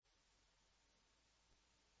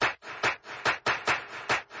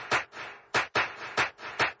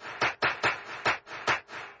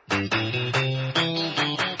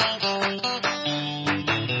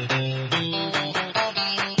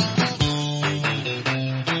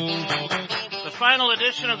final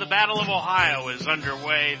edition of the Battle of Ohio is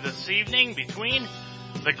underway this evening between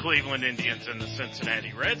the Cleveland Indians and the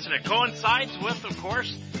Cincinnati Reds, and it coincides with, of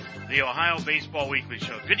course, the Ohio Baseball Weekly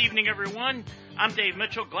Show. Good evening, everyone. I'm Dave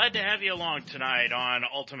Mitchell. Glad to have you along tonight on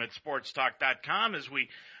UltimateSportsTalk.com as we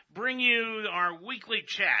bring you our weekly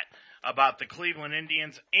chat about the Cleveland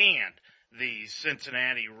Indians and the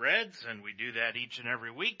Cincinnati Reds, and we do that each and every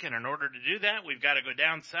week. And in order to do that, we've got to go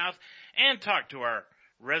down south and talk to our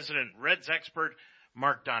resident Reds expert,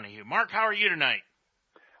 Mark Donahue. Mark, how are you tonight?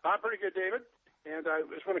 I'm pretty good, David. And I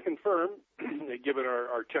just want to confirm, given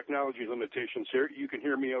our technology limitations here, you can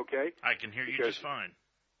hear me okay? I can hear you just fine.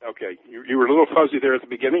 Okay. You were a little fuzzy there at the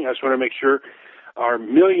beginning. I just want to make sure our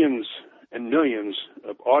millions and millions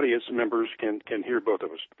of audience members can hear both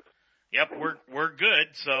of us. Yep, we're good.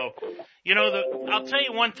 So, I'll tell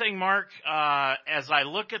you one thing, Mark, as I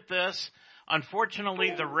look at this,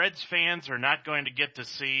 unfortunately, the Reds fans are not going to get to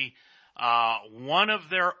see one of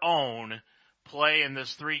their own play in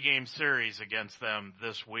this 3-game series against them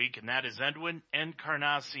this week, and that is Edwin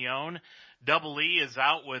Encarnacion. Double E is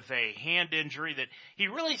out with a hand injury that he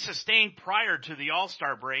really sustained prior to the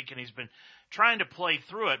All-Star break, and he's been trying to play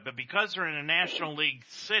through it, but because they're in a National League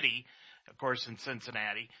city, of course in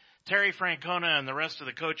Cincinnati, Terry Francona and the rest of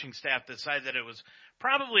the coaching staff decided that it was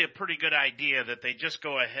probably a pretty good idea that they just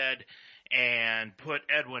go ahead and put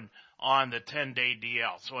Edwin on the 10-day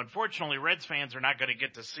DL. So unfortunately, Reds fans are not going to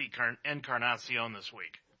get to see Encarnacion this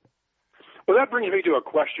week. Well, that brings me to a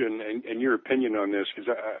question and your opinion on this,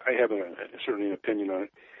 because I have certainly an opinion on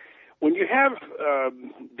it. When you have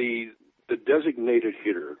the designated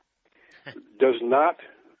hitter does not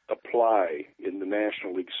apply in the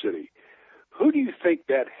National League city, who do you think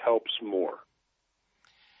that helps more?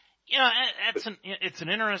 It's an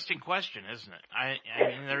interesting question, isn't it? I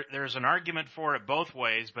mean, there's an argument for it both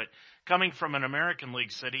ways, but coming from an American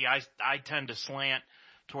League city, I tend to slant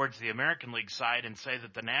towards the American League side and say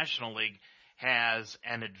that the National League has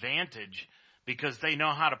an advantage because they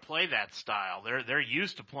know how to play that style. They're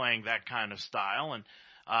used to playing that kind of style, and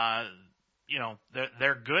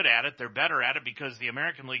they're good at it. They're better at it because the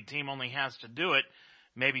American League team only has to do it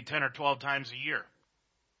maybe 10 or 12 times a year.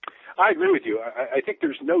 I agree with you. I think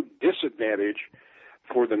there's no disadvantage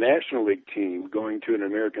for the National League team going to an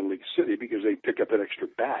American League city because they pick up an extra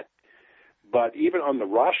bat. But even on the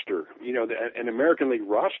roster, an American League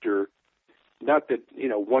roster, not that,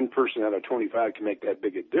 one person out of 25 can make that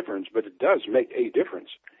big a difference, but it does make a difference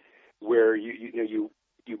where you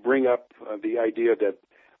bring up the idea that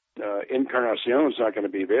Encarnacion is not going to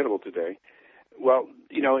be available today. Well,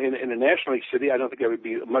 in a National League city, I don't think that would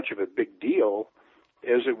be much of a big deal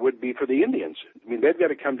as it would be for the Indians. I mean, they've got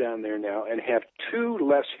to come down there now and have 2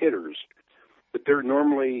 less hitters that they're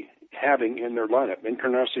normally having in their lineup.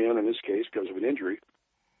 Encarnacion, in this case, because of an injury.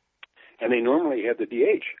 And they normally have the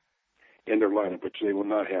DH in their lineup, which they will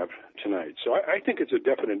not have tonight. So I think it's a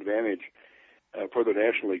definite advantage for the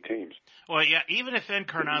National League teams. Well, yeah, even if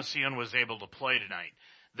Encarnacion was able to play tonight,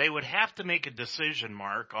 they would have to make a decision,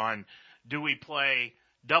 Mark, on do we play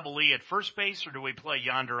Double E at first base or do we play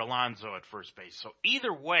Yonder Alonso at first base? So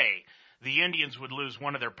either way, the Indians would lose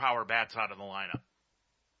one of their power bats out of the lineup.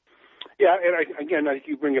 Yeah, and I think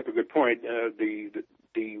you bring up a good point. The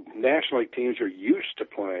National League teams are used to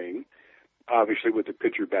playing, obviously, with the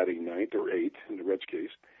pitcher batting ninth or eighth in the Reds'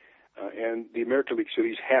 case, and the American League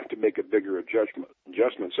cities have to make a bigger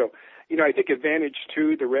adjustment. So, I think advantage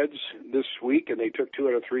to the Reds this week, and they took 2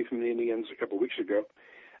 out of 3 from the Indians a couple of weeks ago.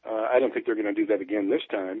 I don't think they're going to do that again this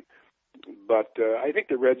time, but I think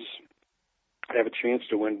the Reds have a chance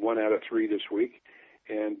to win 1 out of 3 this week.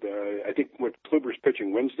 And I think Kluber's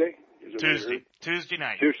pitching Wednesday. Is it Tuesday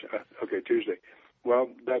night. Tuesday. Well,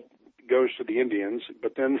 that goes to the Indians,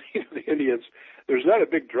 but then the Indians, there's not a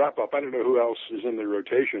big drop-off. I don't know who else is in the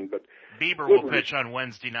rotation, but Bieber will pitch on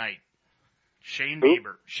Wednesday night. Shane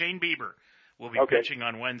Bieber will be pitching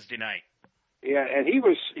on Wednesday night. Yeah, and he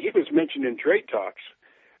was mentioned in trade talks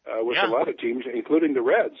with a lot of teams, including the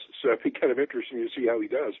Reds. So it'd be kind of interesting to see how he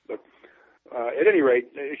does. But at any rate,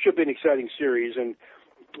 it should be an exciting series. And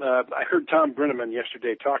I heard Tom Brenneman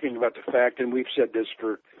yesterday talking about the fact, and we've said this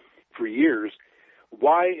for years,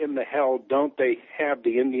 why in the hell don't they have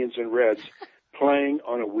the Indians and Reds playing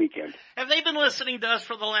on a weekend? Have they been listening to us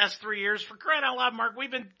for the last 3 years? For crying out loud, Mark, we've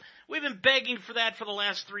been begging for that for the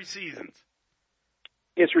last 3 seasons.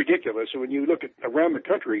 It's ridiculous. And when you look at around the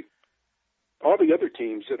country, all the other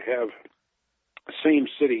teams that have same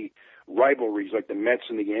city rivalries like the Mets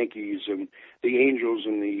and the Yankees and the Angels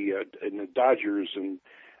and the Dodgers and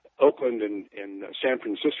Oakland and San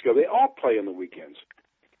Francisco, they all play on the weekends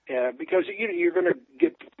because you're going to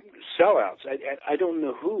get sellouts. I don't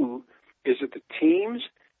know who Is it the teams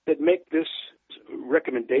that make this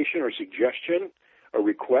recommendation or suggestion or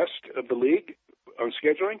request of the league on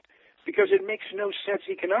scheduling? Because it makes no sense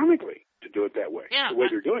economically to do it that way, the way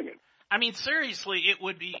they're doing it. I mean, seriously, it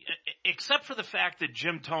would be, except for the fact that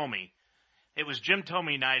it was Jim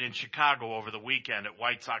Thome night in Chicago over the weekend at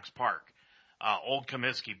White Sox Park, Old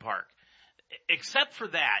Comiskey Park. Except for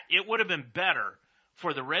that, it would have been better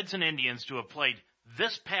for the Reds and Indians to have played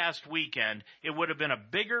this past weekend. It would have been a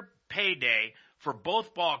bigger payday for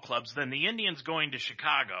both ball clubs than the Indians going to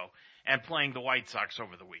Chicago and playing the White Sox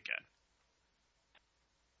over the weekend.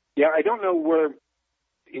 Yeah, I don't know where,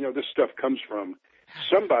 this stuff comes from.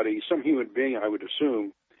 Somebody, some human being, I would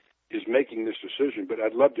assume, is making this decision, but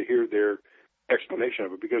I'd love to hear their explanation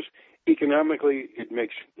of it, because economically it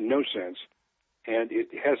makes no sense, and it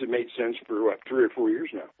hasn't made sense for, 3 or 4 years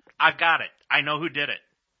now. I've got it. I know who did it.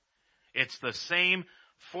 It's the same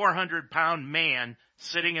 400-pound man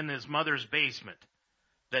sitting in his mother's basement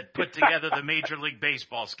that put together the Major League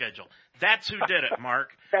Baseball schedule. That's who did it,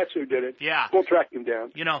 Mark. That's who did it. Yeah. We'll track him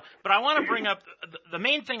down. But I want to bring up, the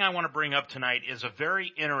main thing I want to bring up tonight is a very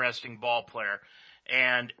interesting ball player.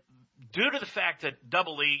 And due to the fact that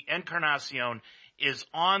Double E, Encarnacion, is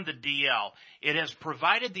on the DL, it has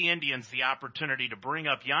provided the Indians the opportunity to bring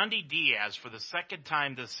up Yandy Diaz for the second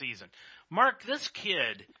time this season. Mark, this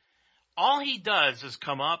kid, all he does is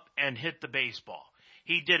come up and hit the baseball.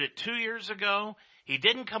 He did it 2 years ago. He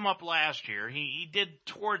didn't come up last year. He did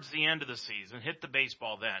towards the end of the season, hit the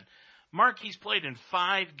baseball then. Mark, he's played in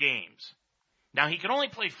 5 games. Now, he can only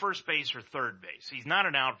play first base or third base. He's not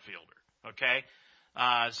an outfielder, okay?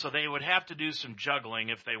 So they would have to do some juggling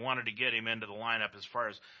if they wanted to get him into the lineup as far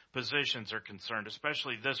as positions are concerned,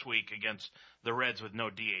 especially this week against the Reds with no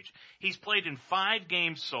DH. He's played in 5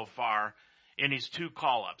 games so far in his 2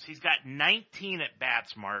 call-ups. He's got 19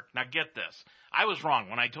 at-bats, Mark. Now, get this. I was wrong.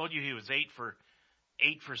 When I told you he was 8 for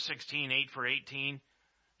 16, 8 for 18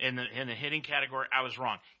 in the hitting category, I was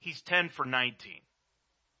wrong. He's 10 for 19.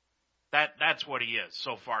 That's what he is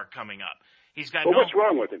so far coming up. He's got what's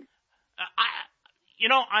wrong with him?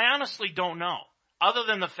 I honestly don't know, other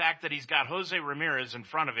than the fact that he's got Jose Ramirez in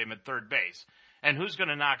front of him at third base. And who's going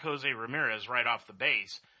to knock Jose Ramirez right off the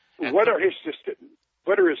base? What are his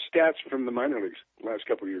stats from the minor leagues last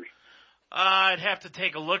couple of years? I'd have to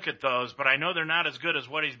take a look at those, but I know they're not as good as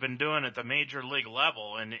what he's been doing at the major league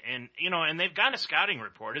level. And they've got a scouting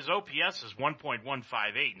report. His OPS is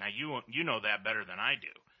 1.158. Now you know that better than I do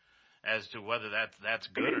as to whether that's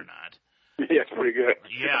good or not. Yeah, it's pretty good.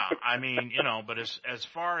 Yeah, I mean, but as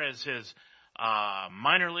far as his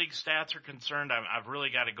minor league stats are concerned, I've really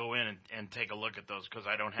got to go in and take a look at those because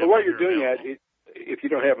I don't have. Well, while you're doing that, if you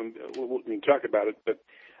don't have them, we can talk about it. But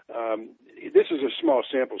this is a small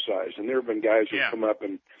sample size, and there have been guys who've come up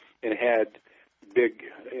and had big,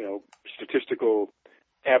 statistical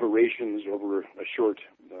aberrations over a short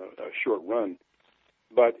run.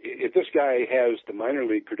 But if this guy has the minor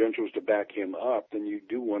league credentials to back him up, then you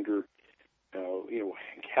do wonder.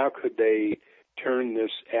 How could they turn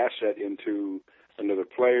this asset into another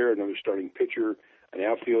player, another starting pitcher, an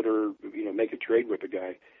outfielder, make a trade with the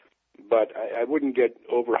guy? But I wouldn't get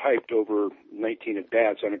overhyped over 19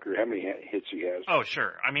 at-bats. I don't care how many hits he has. Oh,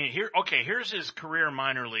 sure. I mean, here's his career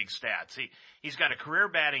minor league stats. He's got a career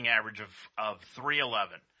batting average of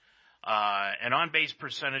 311, an on-base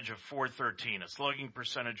percentage of 413, a slugging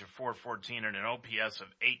percentage of 414, and an OPS of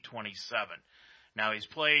 827. Now, he's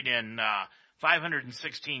played in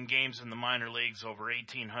 516 games in the minor leagues, over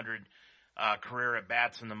 1,800 career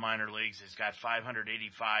at-bats in the minor leagues. He's got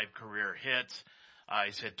 585 career hits.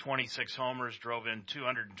 He's hit 26 homers, drove in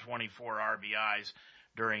 224 RBIs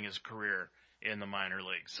during his career in the minor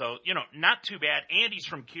leagues. So, not too bad. And he's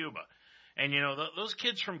from Cuba. And, those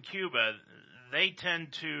kids from Cuba, they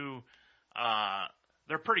tend to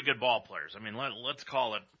they're pretty good ball players. I mean, let's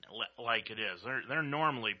call it like it is. They're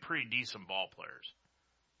normally pretty decent ball players.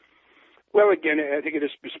 Well, again, I think it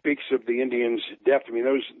just speaks of the Indians' depth. I mean,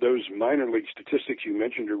 those minor league statistics you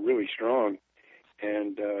mentioned are really strong,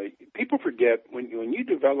 and people forget when you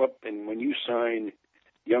develop and when you sign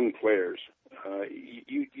young players,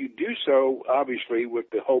 you do so obviously with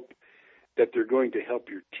the hope that they're going to help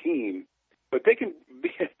your team, but they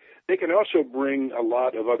can also bring a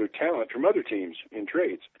lot of other talent from other teams in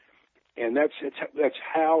trades, and that's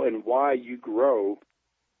how and why you grow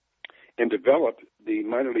and develop the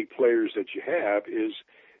minor league players that you have, is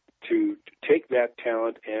to take that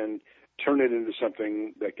talent and turn it into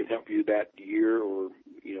something that can help you that year or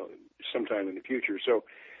sometime in the future. So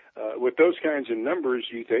with those kinds of numbers,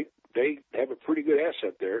 you think they have a pretty good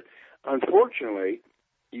asset there. Unfortunately,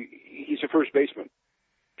 he's a first baseman,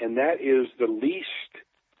 and that is the least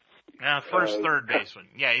Third baseman.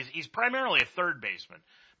 Yeah, he's primarily a third baseman,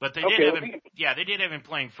 but they did have him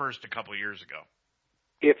playing first a couple of years ago.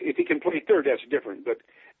 If he can play third, that's different. But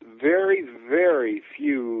very, very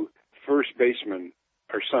few first basemen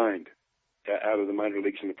are signed out of the minor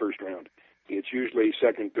leagues in the first round. It's usually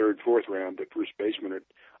second, third, fourth round that first basemen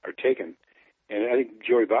are taken. And I think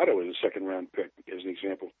Joey Votto was a second-round pick, as an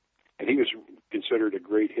example. And he was considered a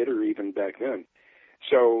great hitter even back then.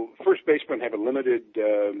 So first basemen have a limited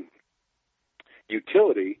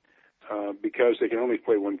utility because they can only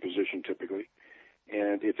play one position typically.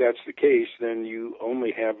 And if that's the case, then you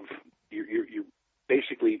only have you're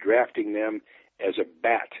basically drafting them as a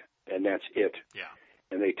bat, and that's it. Yeah.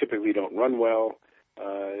 And they typically don't run well.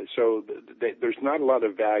 So there's not a lot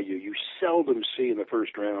of value. You seldom see in the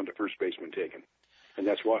first round a first baseman taken, and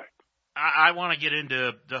that's why. I want to get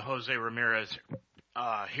into the Jose Ramirez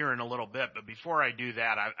here in a little bit, but before I do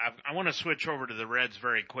that, I want to switch over to the Reds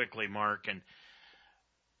very quickly, Mark. And,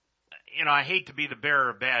 I hate to be the bearer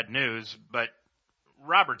of bad news, but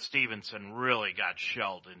Robert Stevenson really got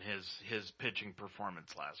shelled in his pitching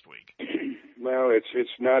performance last week. Well, it's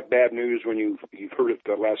not bad news when you've heard it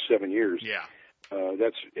the last 7 years. Yeah.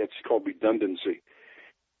 It's called redundancy.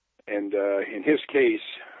 And in his case,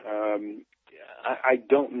 I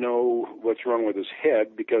don't know what's wrong with his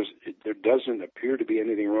head because there doesn't appear to be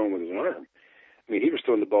anything wrong with his arm. I mean, he was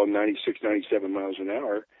throwing the ball 96, 97 miles an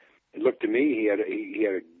hour. It looked to me he had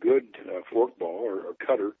a good fork ball or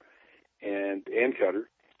cutter and cutter,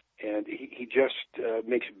 and he just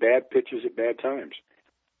makes bad pitches at bad times.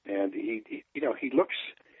 And he looks.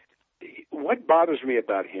 What bothers me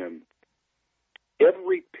about him?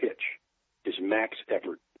 Every pitch is max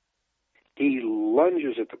effort. He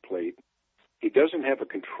lunges at the plate. He doesn't have a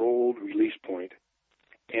controlled release point.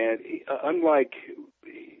 And unlike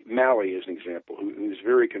Mahle, as an example, who's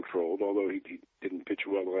very controlled, although he didn't pitch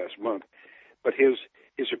well the last month, but his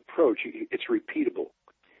approach, it's repeatable.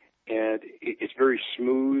 And it's very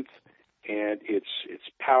smooth, and it's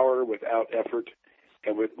power without effort.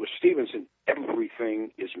 And with Stevenson,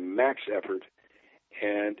 everything is max effort.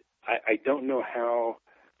 And I don't know how.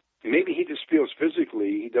 Maybe he just feels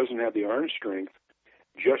physically he doesn't have the arm strength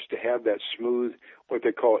just to have that smooth, what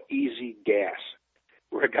they call easy gas,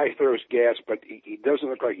 where a guy throws gas, but he doesn't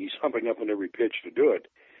look like he's humping up on every pitch to do it.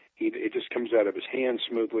 It just comes out of his hand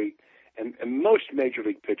smoothly. And most major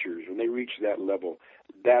league pitchers, when they reach that level,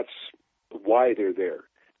 that's why they're there,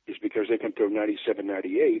 is because they can throw 97,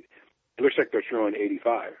 98. It looks like they're throwing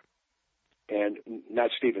 85, and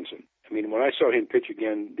not Stevenson. I mean, when I saw him pitch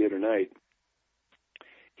again the other night,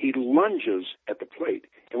 he lunges at the plate.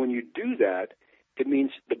 And when you do that, it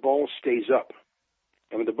means the ball stays up.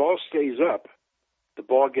 And when the ball stays up, the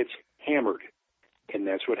ball gets hammered. And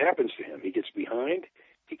that's what happens to him. He gets behind,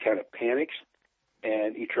 he kind of panics,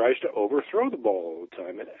 and he tries to overthrow the ball all the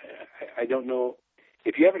time. And I don't know.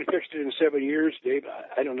 If you haven't fixed it in 7 years, Dave,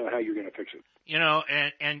 I don't know how you're going to fix it.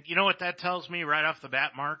 And you know what that tells me right off the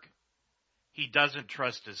bat, Mark? He doesn't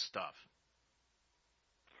trust his stuff.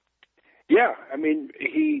 Yeah, I mean,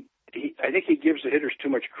 I think he gives the hitters too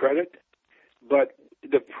much credit. But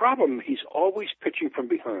the problem, he's always pitching from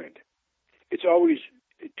behind. It's always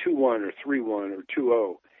 2-1 or 3-1 or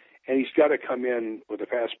 2-0, and he's got to come in with a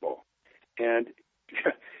fastball. And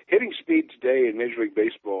hitting speed today in Major League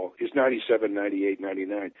Baseball is 97, 98,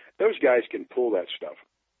 99. Those guys can pull that stuff.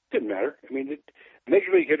 Didn't matter. I mean,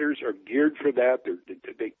 Major League hitters are geared for that.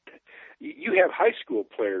 You have high school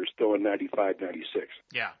players throwing 95, 96.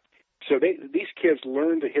 Yeah. So these kids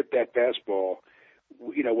learn to hit that fastball,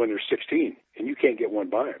 when they're 16, and you can't get one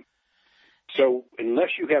by them. So unless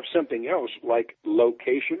you have something else like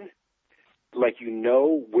location, like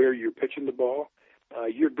where you're pitching the ball,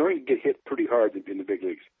 you're going to get hit pretty hard in the big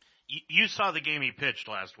leagues. You saw the game he pitched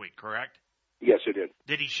last week, correct? Yes, I did.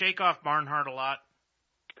 Did he shake off Barnhart a lot?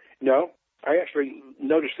 No, I actually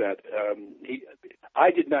noticed that.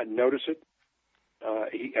 I did not notice it.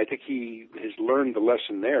 I think he has learned the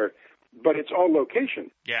lesson there, but it's all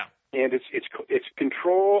location. Yeah. And it's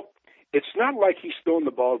control. It's not like he's throwing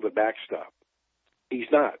the ball to the backstop. He's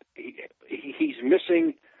not. He's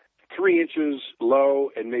missing 3 inches low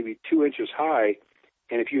and maybe 2 inches high.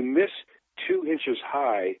 And if you miss 2 inches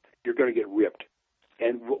high, you're going to get ripped.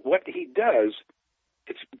 And what he does,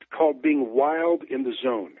 it's called being wild in the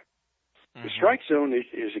zone. Mm-hmm. The strike zone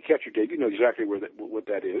is a catcher, Dave. You know exactly what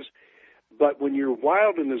that is. But when you're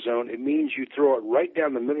wild in the zone, it means you throw it right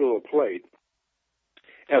down the middle of the plate,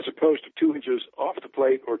 as opposed to 2 inches off the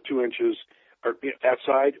plate or 2 inches or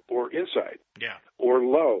outside or inside. Yeah. Or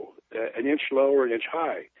low, an inch low or an inch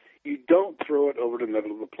high. You don't throw it over the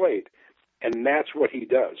middle of the plate. And that's what he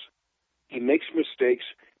does. He makes mistakes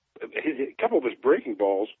a couple of his breaking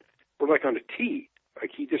balls were like on a tee.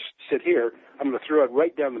 Like he just said, here, I'm going to throw it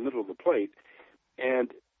right down the middle of the plate, and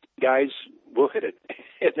guys will hit it.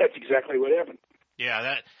 And that's exactly what happened.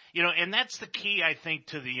 Yeah, and that's the key, I think,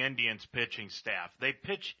 to the Indians pitching staff. They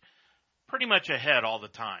pitch pretty much ahead all the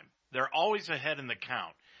time. They're always ahead in the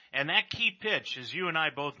count. And that key pitch, as you and I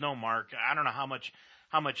both know, Mark, I don't know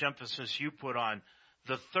how much emphasis you put on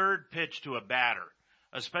the third pitch to a batter,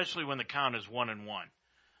 especially when the count is 1-1.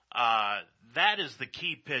 That is the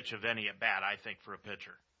key pitch of any at bat, I think, for a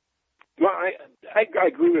pitcher. Well, I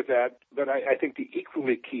agree with that, but I think the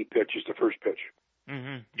equally key pitch is the first pitch.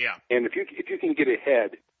 Mm-hmm. Yeah. And if you can get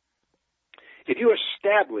ahead, if you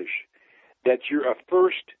establish that you're a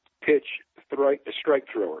first pitch strike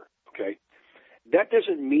thrower, okay, that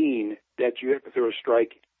doesn't mean that you have to throw a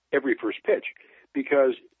strike every first pitch,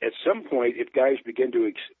 because at some point, if guys begin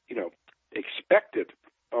to expect it,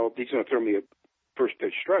 oh, he's going to throw me a first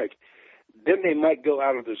pitch strike, then they might go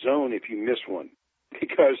out of the zone if you miss one,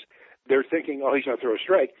 because they're thinking, oh, he's going to throw a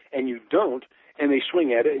strike, and you don't, and they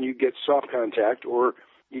swing at it, and you get soft contact, or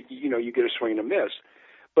you get a swing and a miss.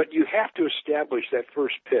 But you have to establish that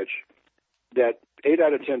first pitch that 8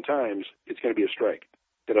 out of 10 times it's going to be a strike.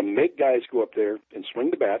 That'll make guys go up there and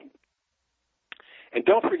swing the bat. And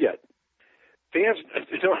don't forget, fans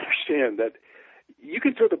don't understand that you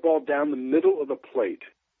can throw the ball down the middle of the plate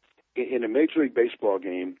in a Major League Baseball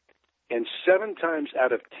game, and 7 times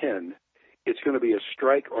out of 10, it's going to be a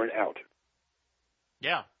strike or an out.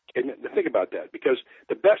 Yeah. And think about that, because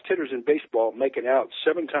the best hitters in baseball make an out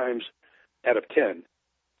 7 times out of 10.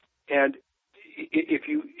 And if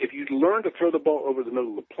you learn to throw the ball over the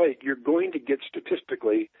middle of the plate, you're going to get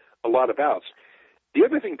statistically a lot of outs. The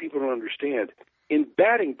other thing people don't understand, in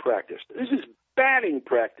batting practice, this is batting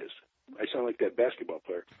practice. I sound like that basketball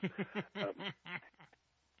player.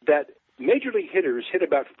 That Major League hitters hit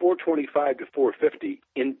about 425 to 450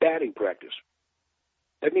 in batting practice.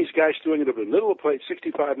 That means guys throwing it over the middle of the plate,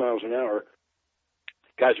 65 miles an hour.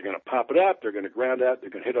 Guys are going to pop it up. They're going to ground out.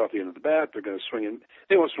 They're going to hit off the end of the bat. They're going to swing and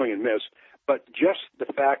they won't swing and miss. But just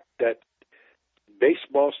the fact that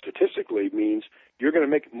baseball statistically means you're going to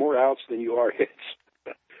make more outs than you are hits.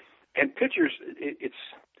 And pitchers,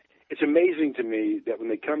 it's amazing to me that when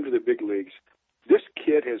they come to the big leagues, this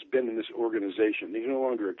kid has been in this organization. He's no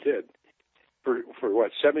longer a kid for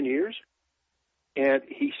 7 years, and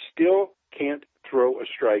he still can't throw a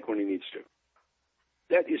strike when he needs to.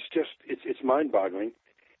 That is just it's mind-boggling.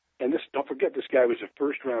 And don't forget, this guy was a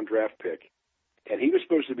first-round draft pick, and he was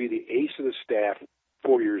supposed to be the ace of the staff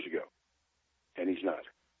 4 years ago, and he's not.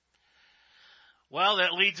 Well,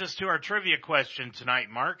 that leads us to our trivia question tonight,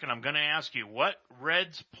 Mark, and I'm going to ask you, what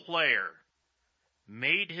Reds player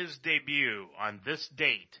made his debut on this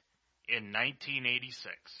date in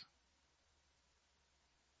 1986?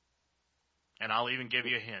 And I'll even give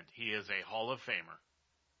you a hint. He is a Hall of Famer.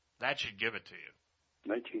 That should give it to you.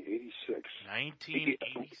 1986.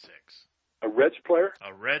 1986. A Reds player?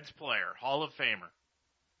 A Reds player, Hall of Famer,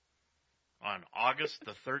 on August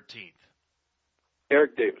the 13th.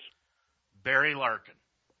 Eric Davis. Barry Larkin.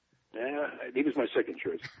 Yeah, he was my second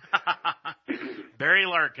choice. Barry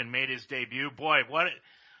Larkin made his debut. Boy, what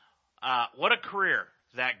a career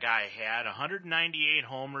that guy had. 198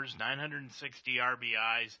 homers, 960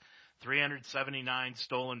 RBIs, 379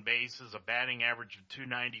 stolen bases, a batting average of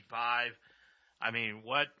 295. I mean,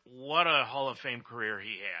 what a Hall of Fame career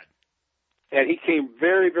he had. And he came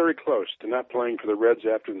very, very close to not playing for the Reds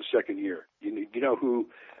after the second year. You know who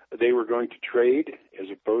they were going to trade as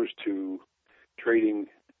opposed to trading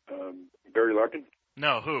Barry Larkin?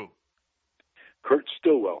 No, who? Kurt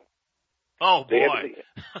Stillwell. Oh, boy.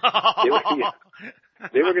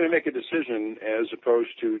 They were going to make a decision as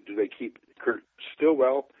opposed to do they keep Kurt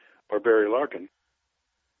Stillwell or Barry Larkin.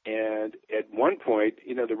 And at one point,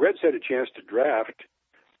 the Reds had a chance to draft,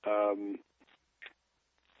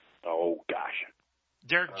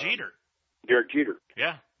 Derek Jeter. Derek Jeter.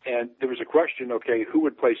 Yeah. And there was a question, okay, who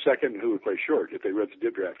would play second and who would play short if the Reds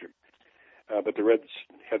did draft him? But the Reds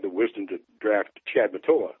had the wisdom to draft Chad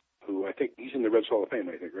Mottola, who I think he's in the Reds Hall of Fame,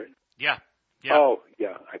 I think, right? Yeah. Oh,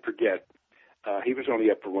 yeah, I forget. He was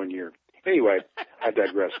only up for 1 year. Anyway, I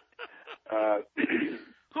digress.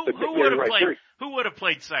 Who would have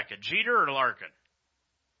played second, Jeter or Larkin?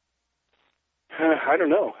 I don't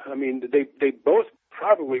know. I mean, they both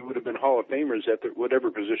probably would have been Hall of Famers at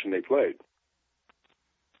whatever position they played.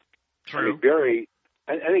 True.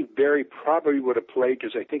 I think Barry probably would have played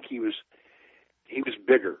because I think he was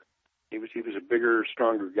bigger. He was a bigger,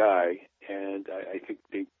 stronger guy, and I think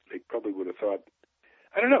they probably would have thought.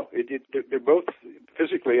 I don't know. They're both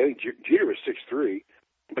physically. I think Jeter was 6'3",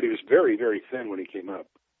 but he was very, very thin when he came up.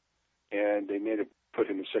 and they may have put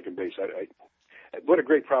him in second base. What a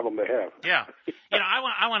great problem to have. Yeah.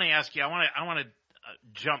 I want to ask you, I want to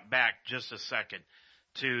jump back just a second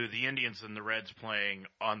to the Indians and the Reds playing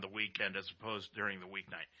on the weekend as opposed during the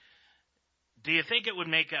weeknight. Do you think it would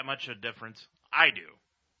make that much a difference? I do.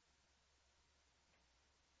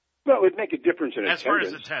 Well, it would make a difference in attendance. As far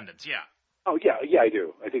as attendance, yeah. Oh, yeah, I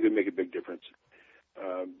do. I think it would make a big difference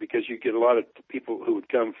because you get a lot of people who would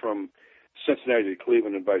come from Cincinnati to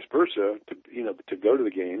Cleveland and vice versa to go to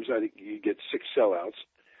the games. I think you get 6 sellouts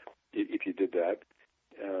if you did that.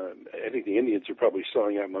 I think the Indians are probably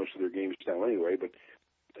selling out most of their games now anyway, but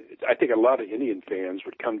I think a lot of Indian fans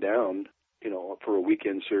would come down, for a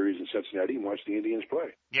weekend series in Cincinnati and watch the Indians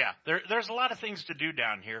play. Yeah, there's a lot of things to do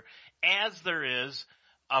down here, as there is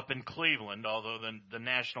up in Cleveland, although the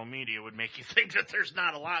national media would make you think that there's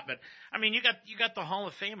not a lot. But, I mean, you got the Hall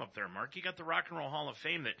of Fame up there, Mark. You got the Rock and Roll Hall of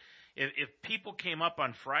Fame that if people came up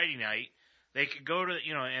on Friday night, they could go to,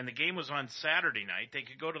 and the game was on Saturday night, they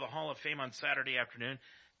could go to the Hall of Fame on Saturday afternoon,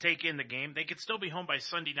 take in the game. They could still be home by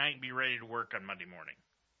Sunday night and be ready to work on Monday morning.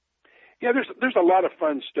 Yeah, there's a lot of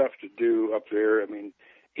fun stuff to do up there. I mean,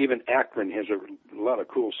 even Akron has a lot of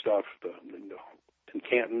cool stuff in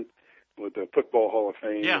Canton with the Football Hall of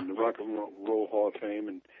Fame and the Rock and Roll Hall of Fame,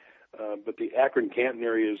 and but the Akron Canton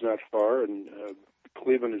area is not far, and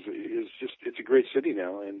Cleveland is just it's a great city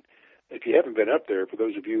now. And if you haven't been up there, for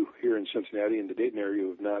those of you here in Cincinnati and the Dayton area who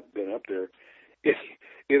have not been up there, it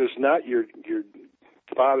is not your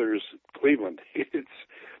father's Cleveland.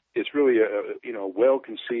 It's really a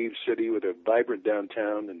well-conceived city with a vibrant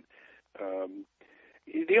downtown, and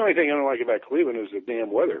the only thing I don't like about Cleveland is the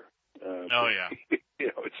damn weather.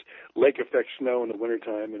 It's lake effect snow in the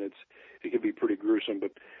wintertime, and it can be pretty gruesome.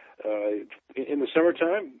 But in the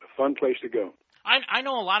summertime, a fun place to go. I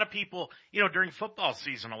know a lot of people, during football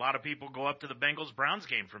season, a lot of people go up to the Bengals-Browns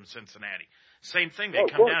game from Cincinnati. Same thing, they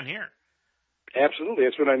come down here. Absolutely,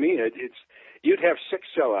 that's what I mean. You'd have 6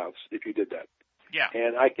 sellouts if you did that. Yeah.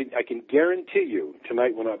 And I can guarantee you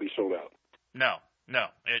tonight will not be sold out. No,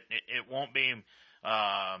 it won't be.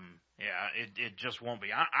 It just won't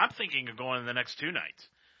be. I'm thinking of going the next 2 nights.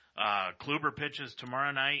 Kluber pitches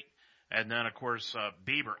tomorrow night, and then of course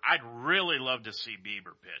Bieber. I'd really love to see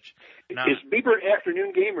Bieber pitch. Now, is Bieber an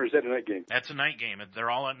afternoon game or is that a night game? That's a night game.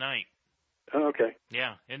 They're all at night. Oh, okay.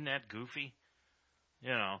 Yeah, isn't that goofy?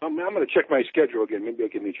 I'm going to check my schedule again. Maybe I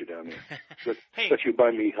can meet you down there. Let you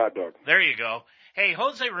buy me hot dog. There you go. Hey,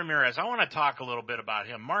 Jose Ramirez, I want to talk a little bit about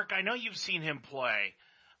him. Mark, I know you've seen him play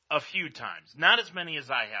a few times, not as many as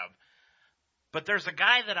I have, but there's a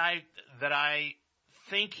guy that I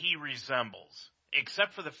think he resembles,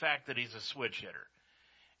 except for the fact that he's a switch hitter.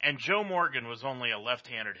 And Joe Morgan was only a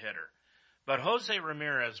left-handed hitter. But Jose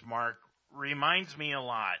Ramirez, Mark, reminds me a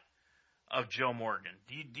lot of Joe Morgan.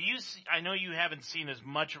 Do you see, I know you haven't seen as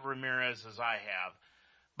much of Ramirez as I have,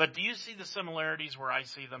 but do you see the similarities where I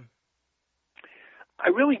see them? I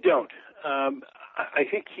really don't. I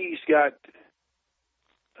think he's got,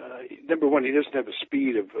 number one, he doesn't have the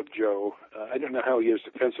speed of Joe. I don't know how he is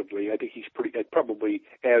defensively. I think he's probably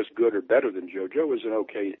as good or better than Joe. Joe is an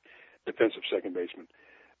okay defensive second baseman.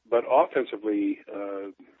 But offensively,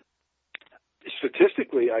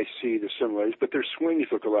 statistically, I see the similarities, but their swings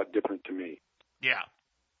look a lot different to me. Yeah.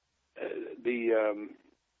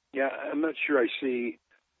 I'm not sure I see.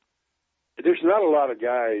 There's not a lot of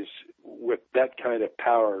guys with that kind of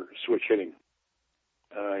power switch hitting.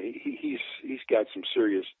 He's got some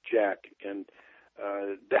serious jack, and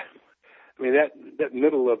that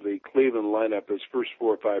middle of the Cleveland lineup, his first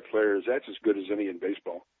 4 or 5 players, that's as good as any in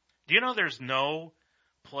baseball. Do you know there's no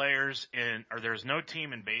there's no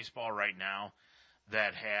team in baseball right now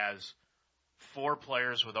that has 4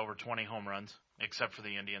 players with over 20 home runs, except for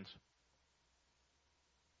the Indians?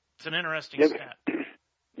 It's an interesting stat.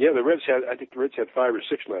 Yeah, I think the Reds had 5 or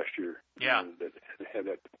 6 last year. Yeah. That had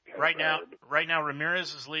that right now,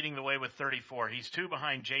 Ramirez is leading the way with 34. He's 2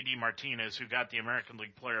 behind J.D. Martinez, who got the American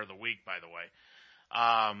League Player of the Week, by the way.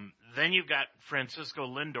 Then you've got Francisco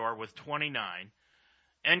Lindor with 29.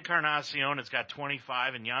 Encarnacion has got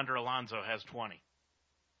 25, and Yonder Alonso has 20.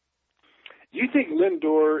 Do you think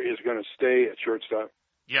Lindor is going to stay at shortstop?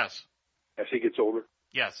 Yes. As he gets older?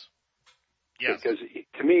 Yes. Because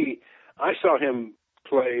to me, I saw him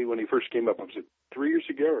play when he first came up. Was it 3 years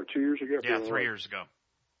ago or 2 years ago? Yeah, 3 years ago.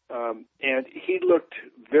 And he looked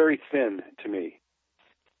very thin to me.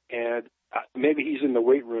 And maybe he's in the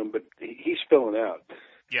weight room, but he's filling out.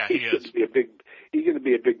 Yeah, he is. He's going to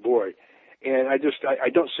be a big boy. And I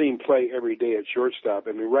don't see him play every day at shortstop.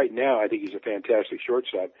 I mean, right now I think he's a fantastic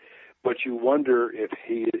shortstop, but you wonder if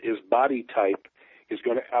his body type is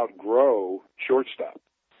going to outgrow shortstop.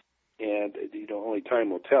 And, only time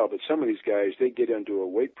will tell. But some of these guys, they get into a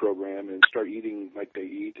weight program and start eating like they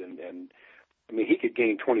eat. And I mean, he could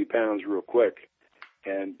gain 20 pounds real quick.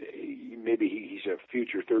 And maybe he's a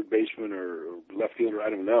future third baseman or left fielder, I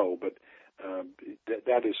don't know. But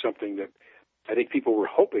that is something that I think people were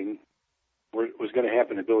hoping was going to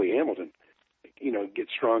happen to Billy Hamilton. Get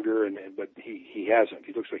stronger, but he hasn't.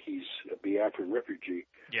 He looks like he's a Biafran refugee.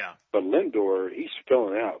 Yeah. But Lindor, he's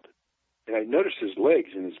filling out. And I noticed his legs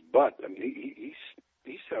and his butt. I mean,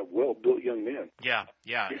 he's a well-built young man. Yeah,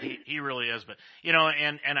 he really is. But,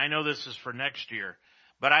 and I know this is for next year,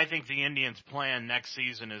 but I think the Indians' plan next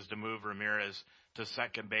season is to move Ramirez to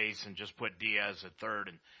second base and just put Diaz at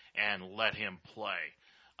third and let him play.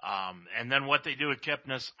 And then what they do with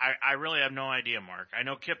Kipnis, I really have no idea, Mark. I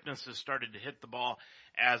know Kipnis has started to hit the ball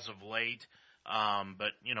as of late.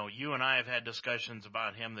 But, you and I have had discussions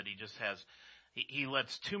about him that he just has, he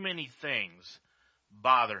lets too many things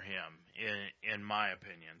bother him, in my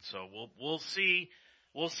opinion. So we'll see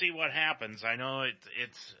what happens. I know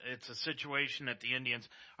it's a situation that the Indians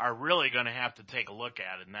are really going to have to take a look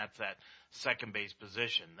at, and that's that second base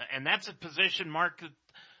position. And that's a position, Mark, that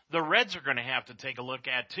the Reds are going to have to take a look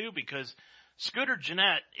at too, because Scooter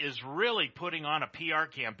Gennett is really putting on a PR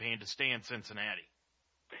campaign to stay in Cincinnati.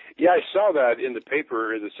 Yeah, I saw that in the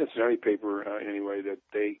paper, the Cincinnati paper, anyway, that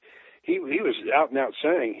he was out and out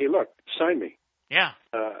saying, "Hey, look, sign me. Yeah.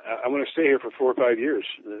 I want to stay here for 4 or 5 years.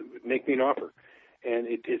 Make me an offer." And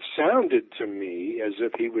it sounded to me as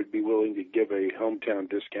if he would be willing to give a hometown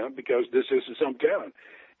discount because this is his hometown.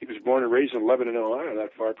 He was born and raised in Lebanon, Ohio,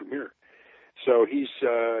 not far from here. So he's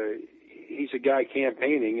a guy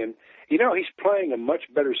campaigning, and he's playing a much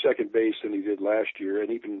better second base than he did last year,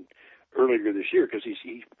 and even earlier this year, because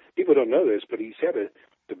people don't know this, but he's had a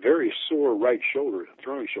very sore right shoulder,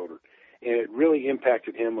 throwing shoulder, and it really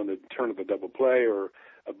impacted him on the turn of a double play or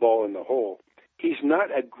a ball in the hole. He's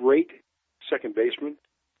not a great second baseman,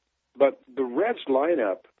 but the Reds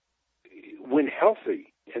lineup, when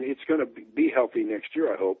healthy, and it's going to be healthy next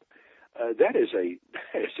year, I hope. That is a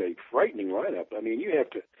frightening lineup. I mean, you have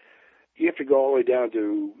to go all the way down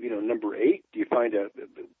to number 8. You find a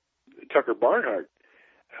Tucker Barnhart.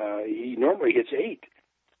 He normally hits 8,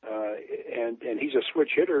 and he's a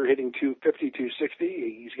switch hitter, hitting 250,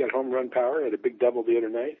 260. He's got home run power. Had a big double the other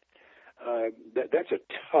night. That's a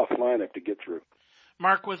tough lineup to get through.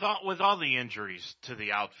 Mark, with all the injuries to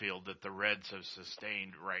the outfield that the Reds have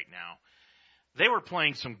sustained right now, they were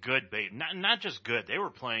playing some good not just good, they were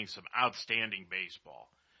playing some outstanding baseball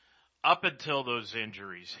up until those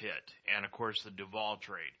injuries hit, and of course the Duvall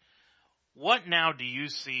trade. What now do you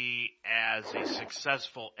see as a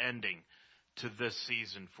successful ending to this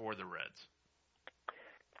season for the Reds?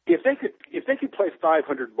 If they could play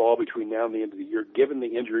 .500 ball between now and the end of the year, given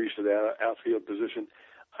the injuries to the outfield position,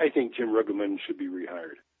 I think Jim Riggleman should be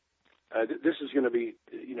rehired. This is going to be,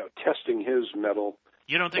 testing his mettle.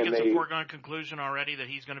 You don't think it's a foregone conclusion already that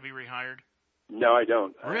he's going to be rehired? No, I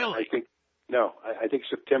don't. Really? I think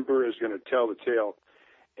September is going to tell the tale,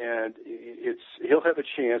 and he'll have a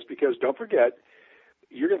chance because don't forget,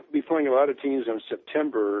 you're going to be playing a lot of teams in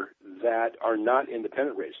September that are not in the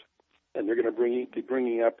pennant race, and they're going to be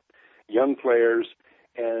bringing up young players,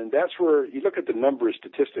 and that's where you look at the numbers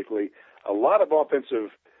statistically. A lot of offensive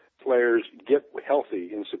players get healthy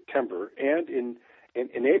in September and in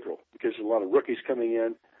April because there's a lot of rookies coming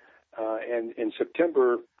in. And in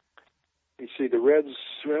September, you see the Reds,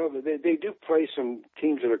 they do play some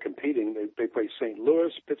teams that are competing. They play St.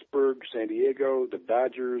 Louis, Pittsburgh, San Diego, the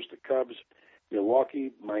Dodgers, the Cubs,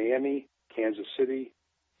 Milwaukee, Miami, Kansas City,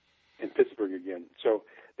 and Pittsburgh again. So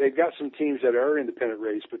they've got some teams that are in the pennant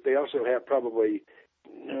race, but they also have probably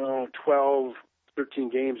 12, 13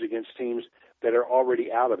 games against teams that are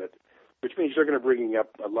already out of it, which means they're going to bring up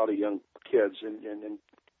a lot of young kids, and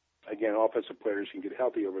again, offensive players can get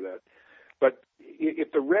healthy over that. But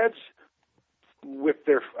if the Reds, with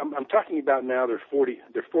I'm talking about now their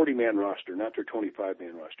 40-man roster, not their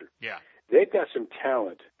 25-man roster. Yeah, they've got some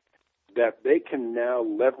talent that they can now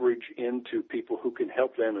leverage into people who can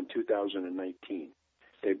help them in 2019.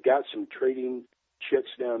 They've got some trading chits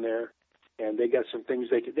down there. And they got some things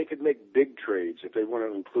they could make big trades if they want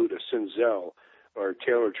to include a Senzel or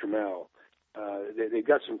Taylor Trammell. They've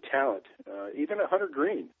got some talent, even a Hunter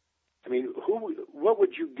Green. I mean, what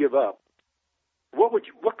would you give up?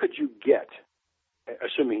 What could you get,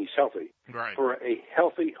 assuming he's healthy, right, for a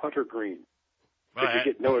healthy Hunter Green? Well,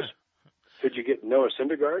 could you get Noah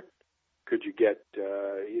Syndergaard? Could you get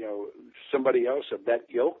somebody else of that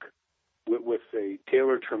ilk with a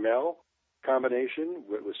Taylor Trammell combination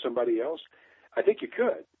with somebody else? I think you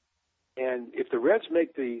could. And if the Reds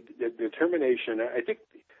make the determination, I think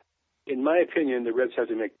in my opinion, the Reds have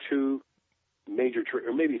to make two major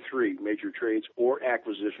or maybe three major trades or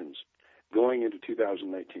acquisitions going into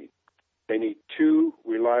 2019. They need two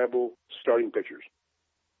reliable starting pitchers.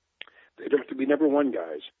 They don't have to be number one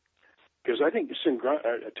guys. Because I think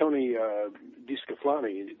Tony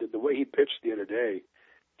DeSclafani, the way he pitched the other day,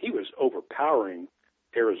 he was overpowering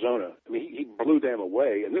Arizona. I mean, he blew them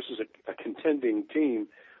away, and this is a contending team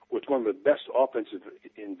with one of the best offensive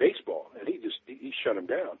in baseball, and he shut them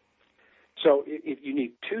down. So if you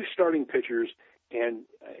need two starting pitchers, and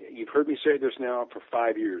you've heard me say this now for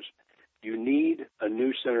 5 years, you need a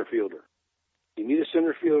new center fielder. You need a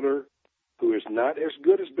center fielder who is not as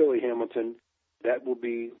good as Billy Hamilton. That will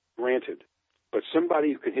be granted. But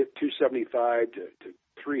somebody who can hit 275 to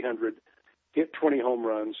 300, hit 20 home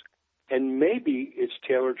runs, and maybe it's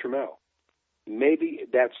Taylor Trammell. Maybe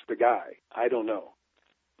that's the guy. I don't know.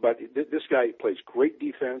 But this guy plays great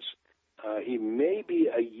defense. He may be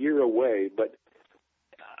a year away, but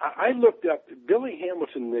I looked up. Billy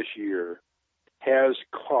Hamilton this year has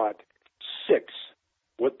caught 6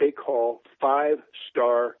 what they call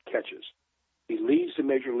 5-star catches. He leads the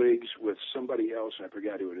major leagues with somebody else, and I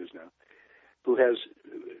forgot who it is now, who has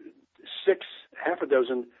 6, half a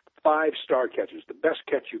dozen 5-star catches, the best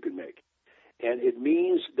catch you can make. And it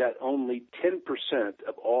means that only 10%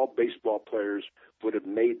 of all baseball players would have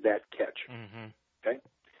made that catch. Mm-hmm. Okay?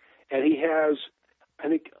 And he has, I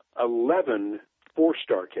think, 11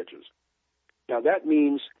 4-star catches. Now, that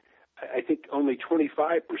means I think only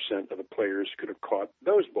 25% of the players could have caught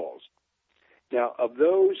those balls. Now, of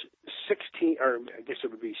those 16, or I guess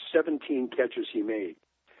it would be 17 catches he made,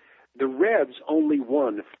 the Reds only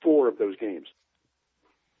won 4 of those games,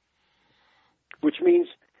 which means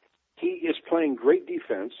he is playing great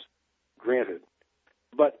defense, granted,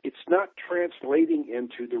 but it's not translating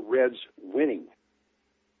into the Reds winning.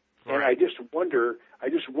 Right. And I just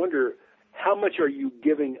wonder how much are you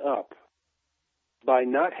giving up by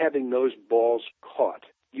not having those balls caught?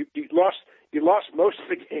 You lost most of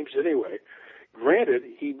the games anyway. Granted,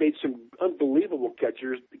 he made some unbelievable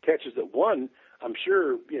catches that won, I'm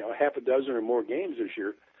sure, half a dozen or more games this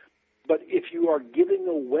year. But if you are giving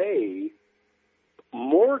away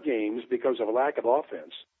more games because of a lack of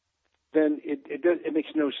offense, then it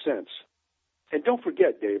makes no sense. And don't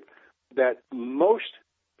forget, Dave, that most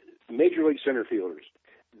major league center fielders,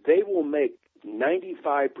 they will make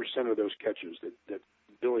 95% of those catches that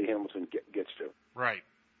Billy Hamilton gets to. Right.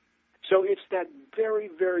 So it's that very,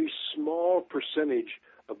 very small percentage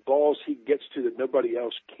of balls he gets to that nobody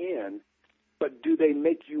else can, but do they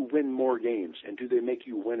make you win more games, and do they make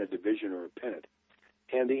you win a division or a pennant?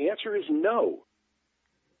 And the answer is no.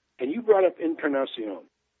 And you brought up Encarnacion.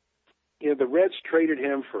 The Reds traded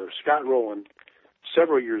him for Scott Rowland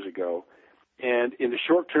several years ago, and in the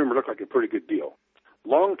short term, it looked like a pretty good deal.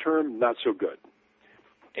 Long term, not so good.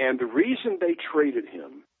 And the reason they traded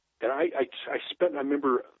him, and I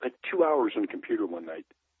remember 2 hours on the computer one night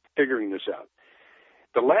figuring this out.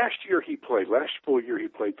 The last full year he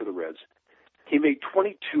played for the Reds, he made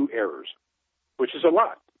 22 errors, which is a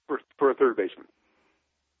lot for a third baseman.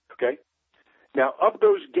 Okay? Now, of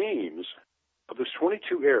those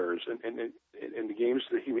 22 errors, and the games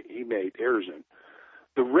that he made errors in,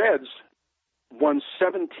 the Reds won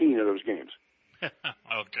 17 of those games.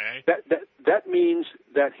 Okay. That means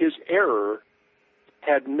that his error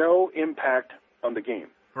had no impact on the game.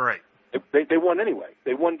 Right. They won anyway.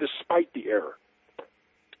 They won despite the error.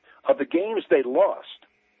 Of the games they lost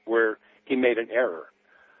where he made an error,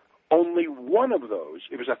 only one of those,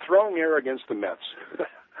 it was a throwing error against the Mets.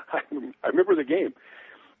 I remember the game.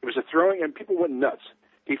 It was a throwing, and people went nuts.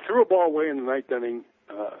 He threw a ball away in the ninth inning,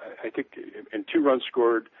 I think, and 2 runs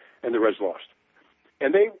scored, and the Reds lost.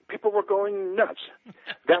 And people were going nuts.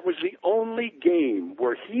 That was the only game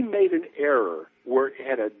where he made an error where it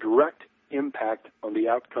had a direct impact on the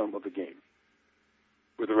outcome of the game,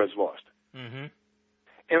 where the Reds lost. Mm-hmm.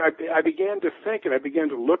 And I began to think, and I began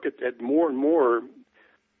to look at more and more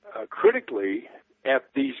critically at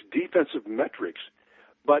these defensive metrics.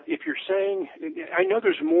 But if you're saying, I know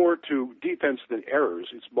there's more to defense than errors.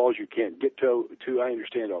 It's balls you can't get to. I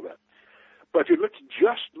understand all that. But if you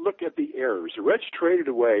look at the errors, the Reds traded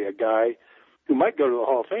away a guy who might go to the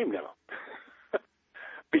Hall of Fame now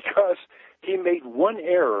because he made one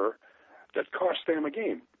error that cost them a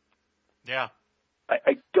game. Yeah.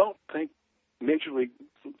 I don't think Major League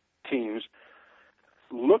teams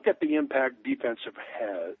look at the impact defense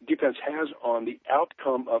has on the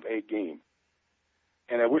outcome of a game.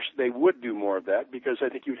 And I wish they would do more of that because I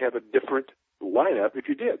think you'd have a different lineup if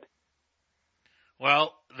you did.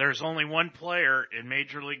 Well, there's only one player in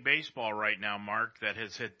Major League Baseball right now, Mark, that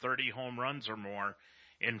has hit 30 home runs or more,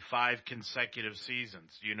 in 5 consecutive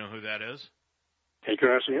seasons. Do you know who that is?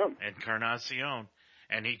 Encarnacion. Encarnacion.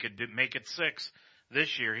 And he could make it 6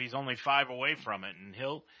 this year. He's only 5 away from it, and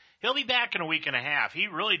he'll be back in a week and a half. He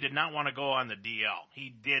really did not want to go on the DL.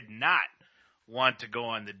 He did not want to go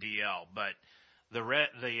on the DL, but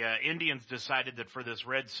the Indians decided that for this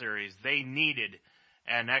Red Series they needed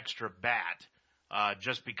an extra bat,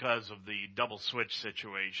 just because of the double switch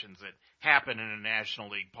situations that happen in a National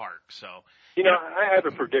League park. So, I have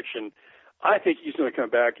a prediction. I think he's going to come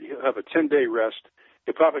back. He'll have a 10-day rest.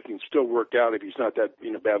 He probably can still work out if he's not that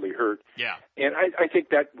badly hurt. Yeah. And I think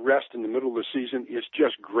that rest in the middle of the season is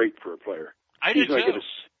just great for a player. I do too.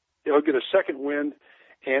 He'll get a second wind,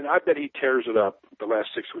 and I bet he tears it up the last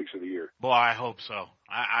 6 weeks of the year. Boy, I hope so.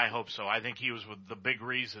 I hope so. I think he was the big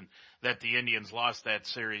reason that the Indians lost that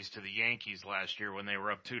series to the Yankees last year when they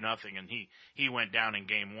were up 2-0, and he went down in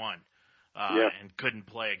Game 1 and couldn't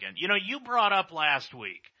play again. You brought up last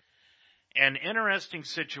week an interesting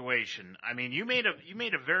situation. I mean, you made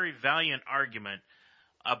a very valiant argument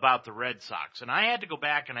about the Red Sox, and I had to go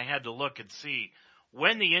back and I had to look and see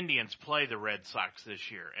when the Indians play the Red Sox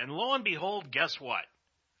this year. And lo and behold, guess what?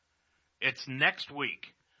 It's next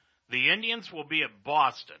week. The Indians will be at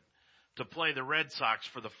Boston to play the Red Sox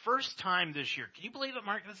for the first time this year. Can you believe it,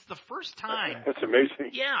 Mark? That's the first time. That's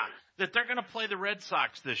amazing. Yeah, that they're going to play the Red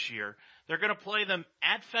Sox this year. They're going to play them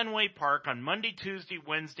at Fenway Park on Monday, Tuesday,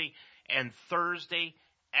 Wednesday, and Thursday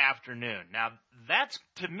afternoon. Now,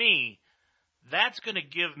 to me, that's going to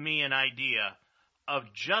give me an idea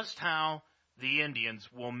of just how the Indians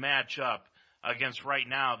will match up against right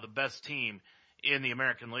now the best team in the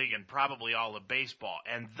American League and probably all of baseball.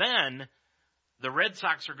 And then the Red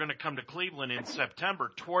Sox are going to come to Cleveland in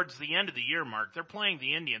September towards the end of the year, Mark. They're playing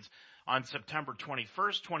the Indians on September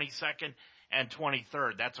 21st, 22nd, and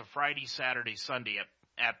 23rd. That's a Friday, Saturday, Sunday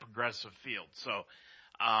at Progressive Field. So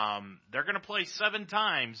they're going to play 7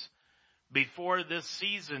 times before this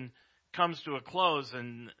season comes to a close.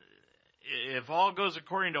 And if all goes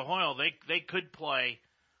according to Hoyle, they could play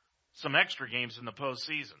some extra games in the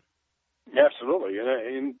postseason. Absolutely.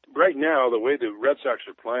 And right now, the way the Red Sox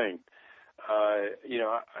are playing,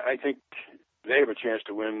 I think they have a chance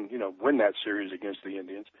to win that series against the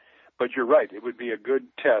Indians. But you're right. It would be a good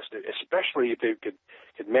test, especially if they could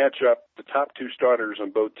match up the top 2 starters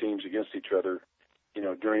on both teams against each other,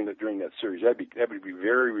 during that series. That would be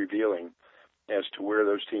very revealing as to where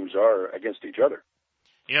those teams are against each other.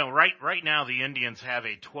 Right now the Indians have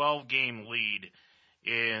a 12-game lead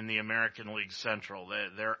in the American League Central.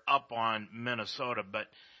 They're up on Minnesota. But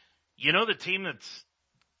the team that's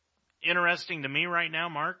interesting to me right now,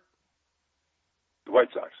 Mark? The White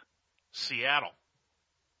Sox. Seattle.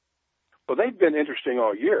 Well, they've been interesting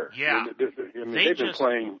all year. Yeah. They've been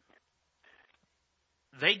playing.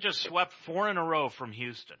 They just swept 4 in a row from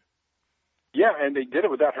Houston. Yeah, and they did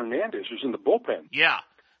it without Hernandez, who's in the bullpen. Yeah.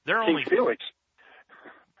 They're King only Felix.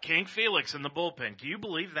 King Felix in the bullpen. Do you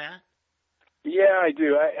believe that? Yeah, I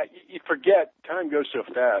do. You forget, time goes so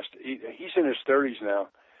fast. He's in his 30s now,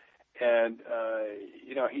 and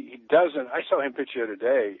he doesn't. I saw him pitch the other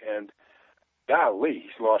day, and golly,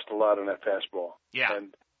 he's lost a lot on that fastball. Yeah.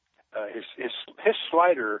 And his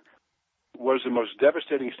slider was the most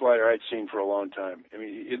devastating slider I'd seen for a long time. I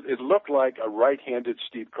mean, it looked like a right-handed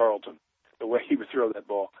Steve Carlton, the way he would throw that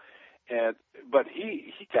ball. But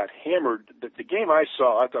he got hammered. The game I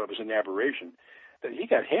saw, I thought it was an aberration. That he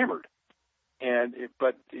got hammered.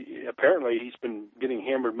 But apparently he's been getting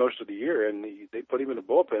hammered most of the year, and they put him in the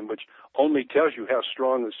bullpen, which only tells you how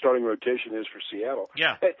strong the starting rotation is for Seattle.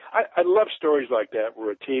 Yeah, I love stories like that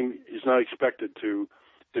where a team is not expected to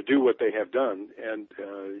do what they have done, and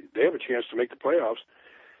they have a chance to make the playoffs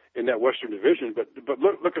in that Western Division. But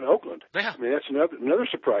look at Oakland. Yeah. I mean, that's another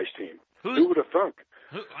surprise team. Who would have thunk?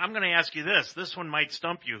 I'm going to ask you this. This one might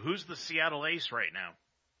stump you. Who's the Seattle ace right now?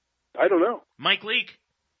 I don't know. Mike Leake.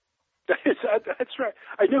 That's right.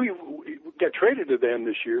 I knew he got traded to them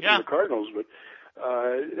this year from the Cardinals, but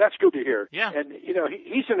that's good to hear. Yeah. And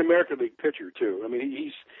he's an American League pitcher too. I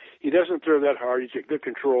mean, he doesn't throw that hard. He's got good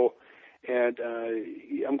control, and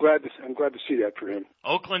I'm glad to see that for him.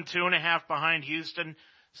 Oakland 2.5 behind Houston.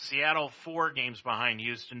 Seattle 4 games behind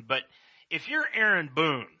Houston. But if you're Aaron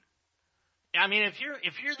Boone, I mean, if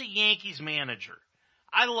you're the Yankees manager,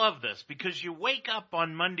 I love this because you wake up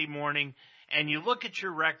on Monday morning and you look at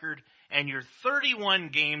your record and you're 31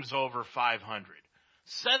 games over 500,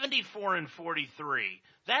 74-43.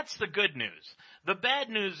 That's the good news. The bad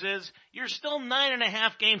news is you're still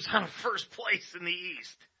 9.5 games out of first place in the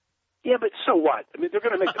East. Yeah, but so what? I mean, they're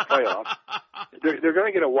going to make the playoffs. They're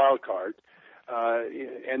going to get a wild card.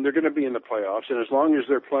 and they're going to be in the playoffs. And as long as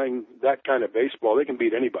they're playing that kind of baseball, they can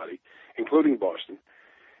beat anybody, including Boston.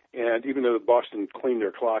 And even though Boston cleaned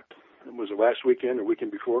their clock, was it last weekend or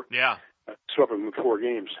weekend before? Yeah. Swept them in 4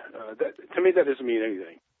 games. To me, that doesn't mean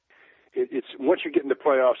anything. It's once you get in the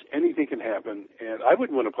playoffs, anything can happen. And I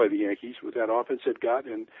wouldn't want to play the Yankees with that offense they've got.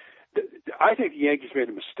 And I think the Yankees made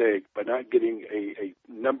a mistake by not getting a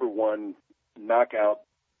number one knockout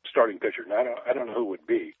starting pitcher. And I don't know who it would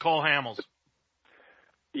be. Cole Hamels.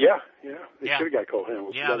 Yeah. They should have got Cole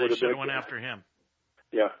Hamels. Yeah, they should have went after him.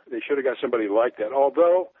 Yeah, they should have got somebody like that.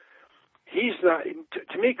 Although he's not.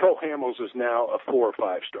 To me, Cole Hamels is now a 4 or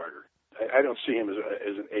 5 starter. I don't see him as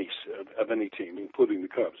an ace of any team, including the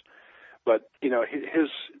Cubs. But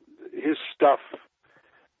his stuff,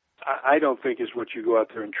 I don't think is what you go out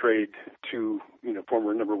there and trade to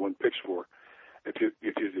former number 1 picks for if you're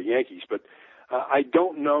the Yankees. But I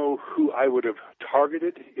don't know who I would have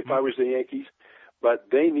targeted if I was the Yankees.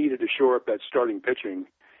 But they needed to shore up that starting pitching,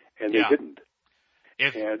 and they didn't.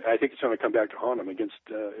 And I think it's going to come back to haunt them against,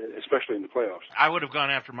 especially in the playoffs. I would have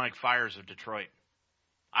gone after Mike Fiers of Detroit.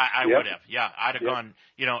 I would have. Yeah, I'd have gone.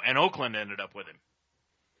 And Oakland ended up with him.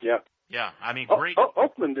 Yeah. Yeah, I mean, great.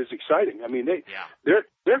 Oakland is exciting. I mean,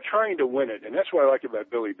 they're trying to win it, and that's what I like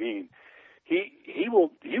about Billy Beane. He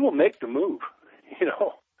will make the move.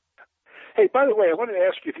 Hey, by the way, I wanted to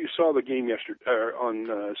ask you if you saw the game yesterday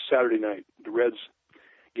on Saturday night, the Reds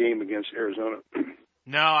game against Arizona.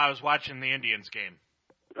 No, I was watching the Indians game.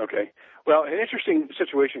 Okay. Well, an interesting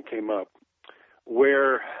situation came up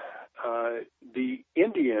where the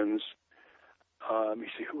Indians. Let me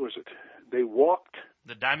see, who was it? They walked.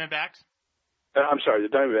 The Diamondbacks? I'm sorry, the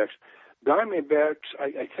Diamondbacks. Diamondbacks,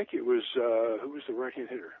 I think it was, who was the right-hand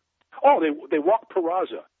hitter? Oh, they walked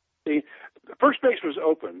Peraza. The first base was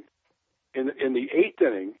open in the 8th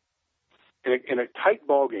inning in a tight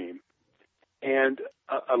ball game, and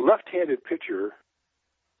a left-handed pitcher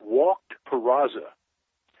walked Peraza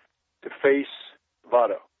to face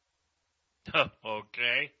Votto.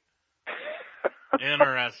 Okay.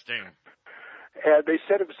 Interesting. And they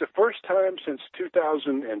said it was the first time since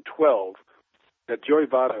 2012 that Joey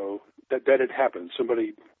Votto, that had happened.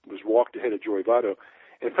 Somebody was walked ahead of Joey Votto.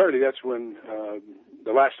 And apparently that's when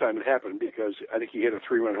the last time it happened, because I think he hit a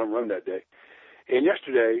 3-run home run that day. And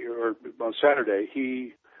yesterday, or on Saturday,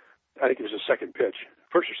 I think it was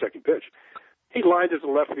first or second pitch, he lined at the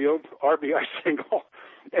left field, RBI single.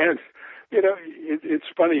 And, it's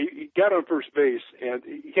funny. He got on first base, and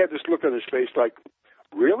he had this look on his face like,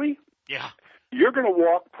 really? Yeah. You're going to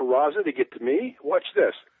walk Peraza to get to me? Watch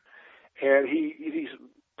this. And he's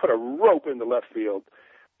put a rope in the left field.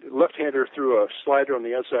 Left-hander threw a slider on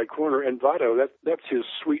the outside corner, and Votto, that's his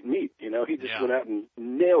sweet meat. He just went out and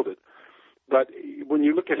nailed it. But when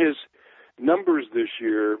you look at his numbers this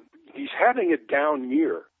year, he's having a down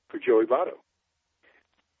year for Joey Votto.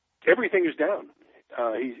 Everything is down.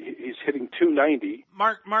 He's hitting .290.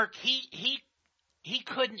 Mark, he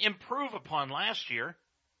couldn't improve upon last year.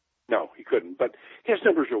 No, he couldn't. But his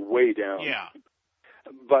numbers are way down. Yeah.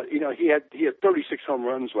 But he had 36 home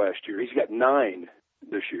runs last year. He's got 9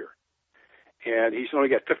 this year, and he's only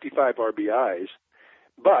got 55 RBIs.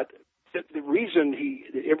 But the reason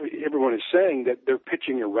everyone is saying that they're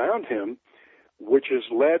pitching around him, which has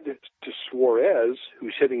led to Suarez,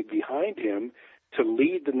 who's hitting behind him, to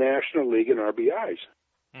lead the National League in RBIs.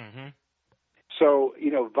 Mm-hmm. So,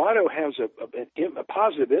 Votto has a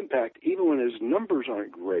positive impact even when his numbers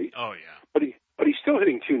aren't great. Oh, yeah. But he's still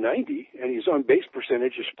hitting .290, and his on-base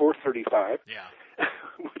percentage is .435. Yeah.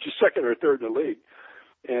 Which is second or third in the league.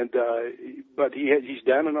 And but he's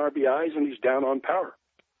down in RBIs and he's down on power.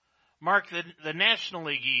 Mark, the National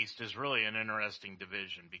League East is really an interesting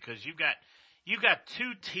division because you've got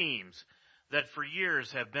 2 teams that for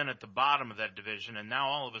years have been at the bottom of that division, and now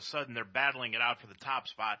all of a sudden they're battling it out for the top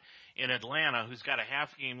spot in Atlanta, who's got a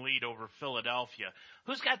half-game lead over Philadelphia.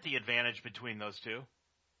 Who's got the advantage between those 2?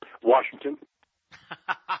 Washington.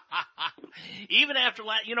 Even after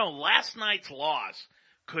last night's loss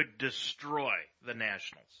could destroy the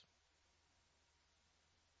Nationals.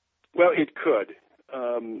 Well, it could.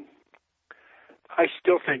 I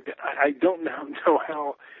still think that I don't know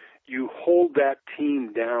how you hold that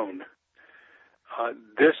team down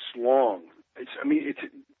this long.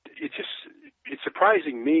 It's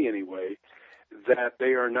surprising me anyway that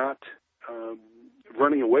they are not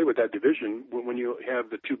running away with that division when you have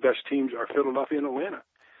the 2 best teams are Philadelphia and Atlanta.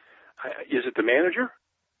 Is it the manager?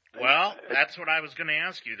 Well, that's what I was going to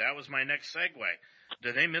ask you. That was my next segue.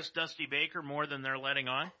 Do they miss Dusty Baker more than they're letting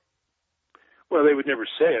on? Well, they would never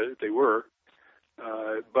say it if they were.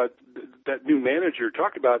 But that new manager,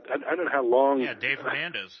 talk about, I don't know how long. Yeah, Dave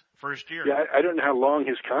Hernandez, first year. Yeah, I don't know how long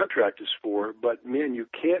his contract is for, but man, you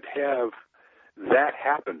can't have that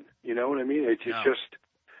happen. You know what I mean? It's just,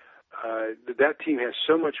 that team has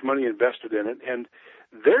so much money invested in it, and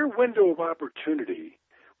their window of opportunity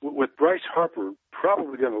with Bryce Harper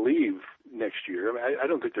probably going to leave next year. I mean, I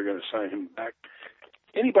don't think they're going to sign him back.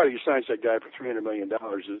 Anybody who signs that guy for $300 million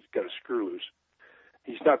has got a screw loose.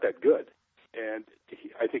 He's not that good. And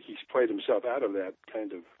I think he's played himself out of that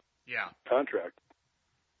kind of contract.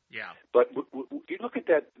 Yeah. But you look at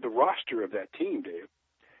the roster of that team, Dave.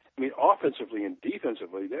 I mean, offensively and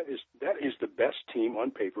defensively, that is the best team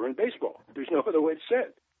on paper in baseball. There's no other way to say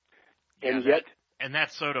it. And yet,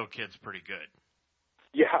 that Soto kid's pretty good.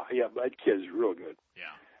 Yeah, that kid's real good.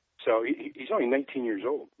 Yeah. So he's only 19 years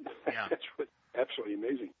old. Yeah. That's absolutely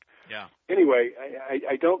amazing. Yeah. Anyway,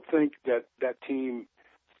 I don't think that team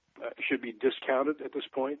should be discounted at this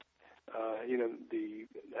point. I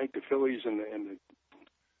think the Phillies and the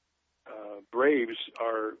Braves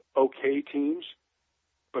are okay teams,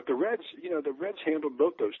 but the Reds handled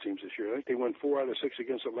both those teams this year. I think they won 4 out of 6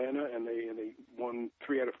 against Atlanta, and they won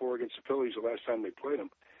 3 out of 4 against the Phillies the last time they played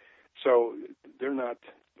them. So they're not.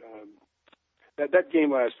 That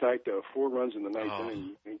game last night, though, 4 runs in the ninth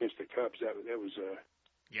inning against the Cubs. That was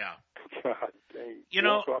yeah. God dang.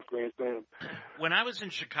 Off Grand Slam. When I was in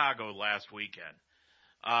Chicago last weekend,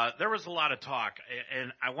 there was a lot of talk,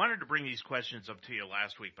 and I wanted to bring these questions up to you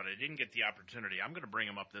last week, but I didn't get the opportunity. I'm going to bring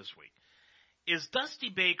them up this week. Is Dusty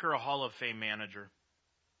Baker a Hall of Fame manager?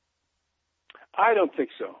 I don't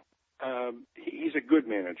think so. He's a good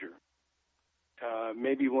manager.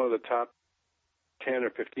 Maybe one of the top 10 or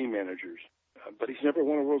 15 managers, but he's never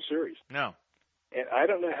won a World Series. No. And I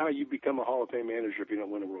don't know how you become a Hall of Fame manager if you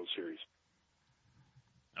don't win a World Series.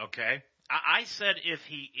 Okay. I said if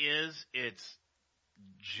he is, it's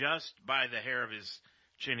just by the hair of his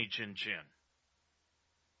chinny chin chin.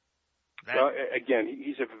 Well, again,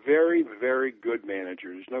 he's a very, very good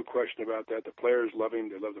manager. There's no question about that. The players love him.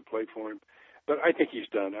 They love to play for him. But I think he's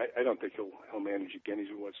done. I don't think he'll manage again. He's,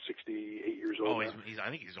 68 years old now? I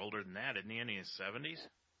think he's older than that, isn't he? In his 70s?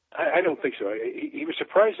 I don't think so. He was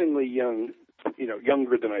surprisingly young,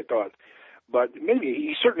 younger than I thought. But maybe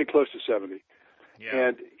he's certainly close to 70. Yeah.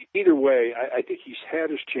 And either way, I think he's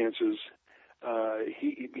had his chances.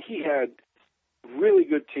 He had really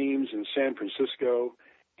good teams in San Francisco.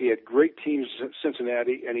 He had great teams in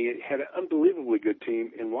Cincinnati, and he had an unbelievably good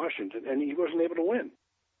team in Washington, and he wasn't able to win.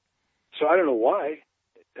 So I don't know why,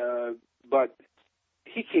 but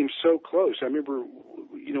he came so close. I remember,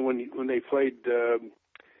 when they played, I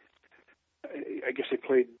guess they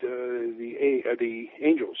played the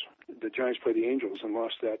Angels. The Giants played the Angels and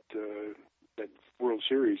lost that World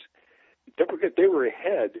Series. Don't forget, they were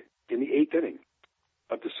ahead in the 8th inning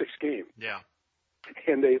of the 6th game. Yeah.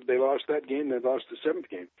 And they lost that game. They lost the 7th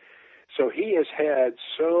game. So he has had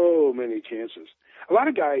so many chances. A lot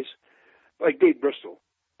of guys, like Dave Bristol.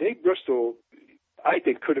 Dave Bristol, I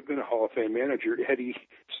think, could have been a Hall of Fame manager had he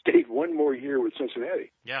stayed one more year with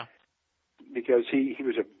Cincinnati. Yeah. Because he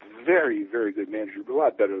was a very, very good manager, a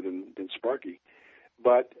lot better than Sparky.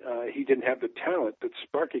 But he didn't have the talent that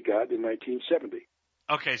Sparky got in 1970.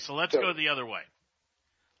 Okay, so let's go the other way.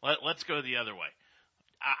 Let's go the other way.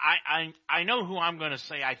 I know who I'm going to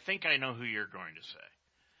say. I think I know who you're going to say.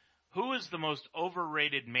 Who is the most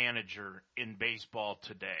overrated manager in baseball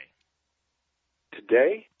today?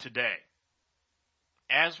 Today.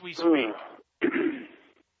 As we speak.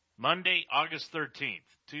 Monday, August 13th,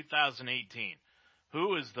 2018.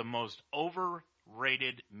 Who is the most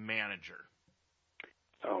overrated manager?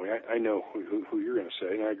 Oh, I know who you're going to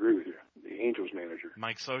say, and I agree with you. The Angels manager.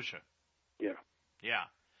 Mike Scioscia. Yeah. Yeah.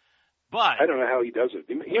 But I don't know how he does it.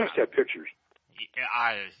 He must have pictures.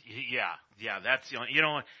 Yeah, that's the only,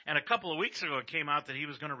 and a couple of weeks ago it came out that he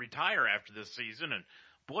was going to retire after this season, and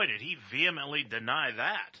boy, did he vehemently deny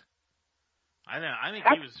that. I think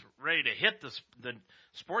he was ready to hit the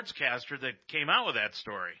sportscaster that came out with that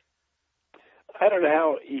story. I don't know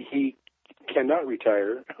how he cannot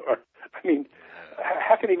retire. How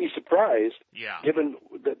can he be surprised given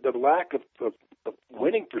the lack of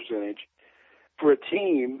winning percentage for a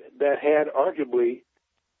team that had arguably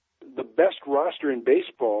the best roster in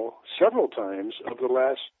baseball several times over the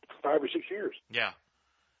last 5 or 6 years? Yeah.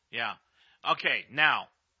 Okay, now,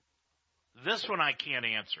 this one I can't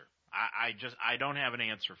answer. I don't have an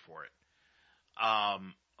answer for it.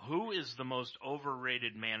 Who is the most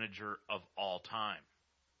overrated manager of all time?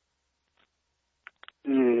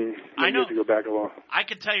 I know. To go back a long. I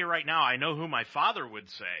can tell you right now, I know who my father would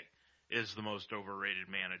say is the most overrated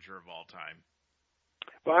manager of all time.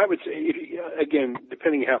 Well, I would say, again,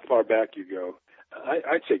 depending how far back you go,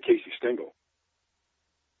 I'd say Casey Stengel.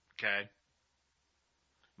 Okay.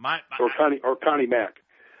 Or Connie Mack.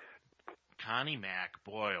 Connie Mack,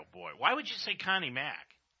 boy, oh boy. Why would you say Connie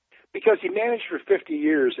Mack? Because he managed for 50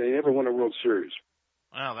 years and he never won a World Series.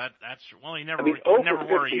 Well, that's well. He never over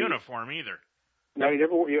wore 50, a uniform either. No,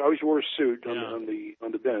 he always wore a suit on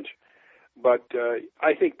the bench. But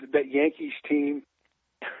I think that Yankees team,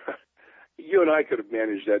 you and I could have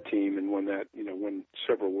managed that team and won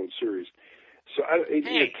several World Series. So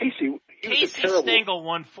Casey Stengel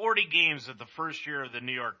won 40 games at the first year of the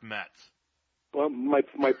New York Mets. Well, my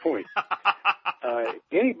point.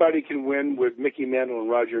 Anybody can win with Mickey Mantle and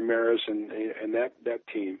Roger Maris and that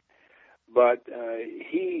team, but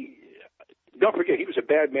don't forget he was a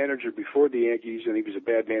bad manager before the Yankees and he was a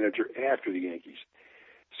bad manager after the Yankees.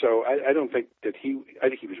 So I don't think that I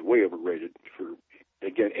think he was way overrated.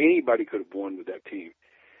 Again, anybody could have won with that team.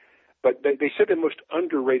 But they said the most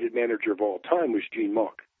underrated manager of all time was Gene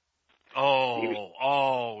Mauch.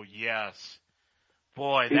 Oh, yes.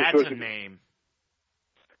 Boy, that's a name.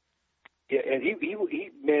 Yeah, and he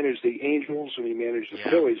managed the Angels and he managed the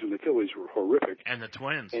Phillies when the Phillies were horrific. And the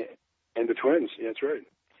Twins. And the Twins, that's right.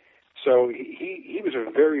 So he was a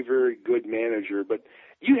very, very good manager. But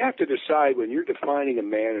you have to decide when you're defining a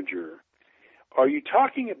manager, are you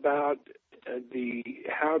talking about the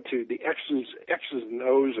X's and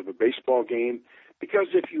O's of a baseball game? Because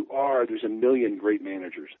if you are, there's a million great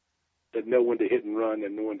managers that know when to hit and run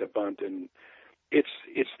and know when to bunt, and it's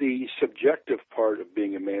the subjective part of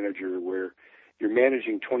being a manager where you're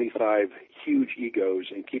managing 25 huge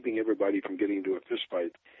egos and keeping everybody from getting into a fist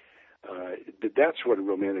fight. That's what a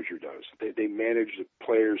real manager does. They manage the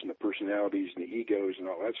players and the personalities and the egos and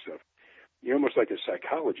all that stuff. You're almost like a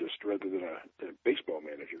psychologist rather than a baseball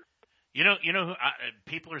manager. You know,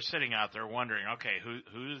 people are sitting out there wondering, okay,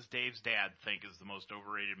 who does Dave's dad think is the most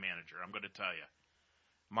overrated manager? I'm going to tell you.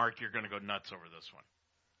 Mark, you're going to go nuts over this one.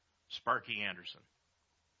 Sparky Anderson.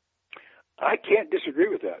 I can't disagree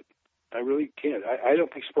with that. I really can't. I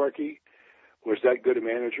don't think Sparky was that good a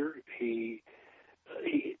manager. He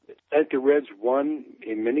the Reds won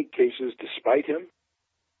in many cases despite him.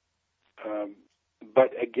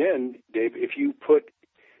 But again, Dave, if you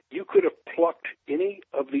could have plucked any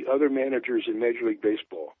of the other managers in Major League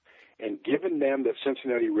Baseball and given them that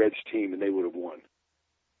Cincinnati Reds team, and they would have won.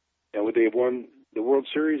 And would they have won the World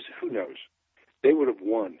Series? Who knows? They would have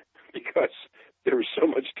won because there was so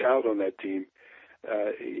much talent on that team.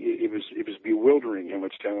 It was bewildering how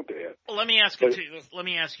much talent they had. Well, let me ask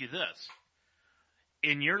you this: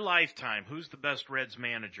 in your lifetime, who's the best Reds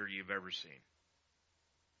manager you've ever seen?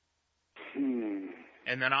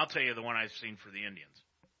 And then I'll tell you the one I've seen for the Indians.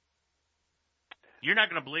 You're not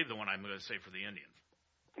going to believe the one I'm going to say for the Indians.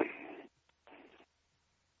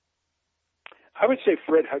 I would say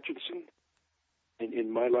Fred Hutchinson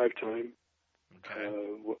in my lifetime. Okay.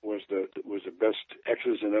 Was the best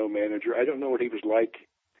X's and O manager. I don't know what he was like.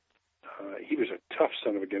 He was a tough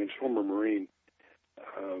son of a gun. He was a former Marine.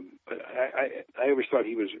 But I always thought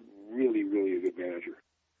he was really, really a good manager.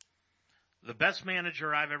 The best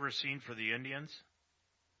manager I've ever seen for the Indians,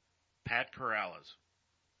 Pat Corrales.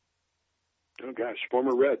 Oh gosh,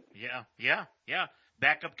 former Red. Yeah.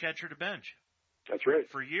 Backup catcher to bench. That's right.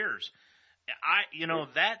 For years.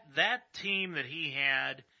 That team that he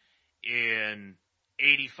had in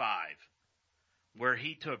 85, where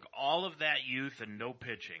he took all of that youth and no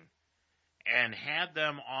pitching and had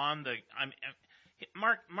them on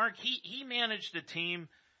Mark, he managed a team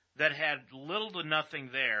that had little to nothing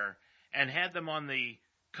there and had them on the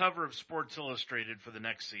cover of Sports Illustrated for the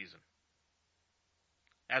next season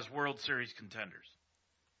as World Series contenders.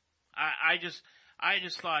 I just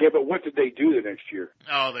thought. Yeah, but what did they do the next year?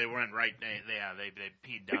 Oh, they went right. They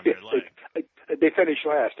peed down their leg. They finished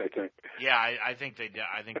last, I think. Yeah, I think they did.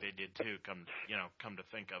 I think they did too. Come to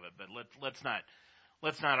think of it, but let's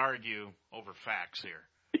not argue over facts here.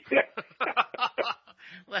 Yeah.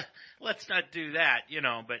 Let's not do that,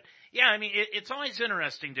 But yeah, I mean, it's always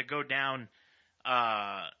interesting to go down,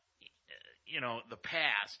 the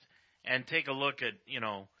past and take a look at,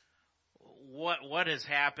 what has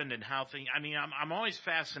happened and how things. I mean, I'm always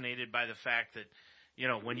fascinated by the fact that,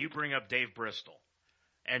 when you bring up Dave Bristol,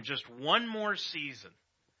 and just one more season,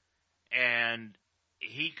 and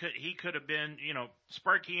he could have been,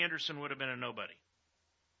 Sparky Anderson would have been a nobody.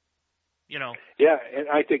 Yeah, and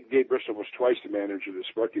I think Dave Bristol was twice the manager that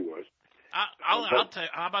Sparky was. I'll tell you.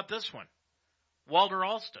 How about this one? Walter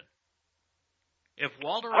Alston. If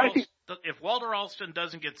Walter Alston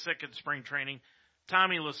doesn't get sick at spring training,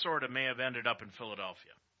 Tommy Lasorda may have ended up in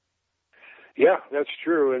Philadelphia. Yeah, that's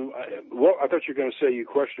true. And I thought you were going to say you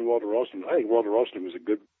questioned Walter Alston. I think Walter Alston was a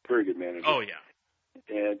very good manager. Oh yeah.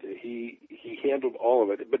 And he handled all of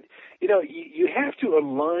it. But you have to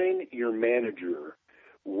align your manager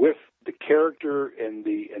with the character and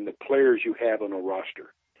the players you have on a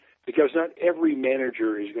roster, because not every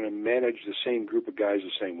manager is going to manage the same group of guys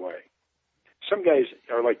the same way. Some guys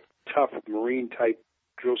are like tough Marine type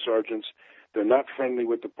drill sergeants. They're not friendly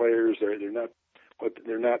with the players. They're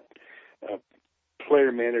not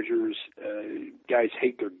player managers. Guys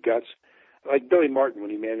hate their guts. Like Billy Martin when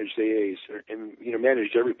he managed the A's and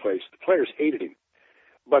managed every place. The players hated him,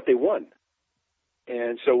 but they won.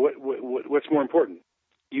 And so what's more important?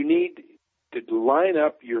 You need to line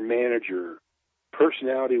up your manager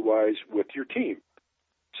personality-wise with your team.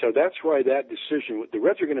 So that's why that decision, the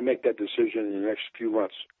Reds are going to make that decision in the next few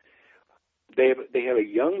months. They have a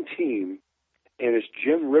young team, and is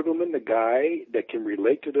Jim Riggleman the guy that can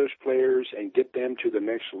relate to those players and get them to the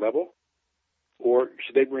next level? Or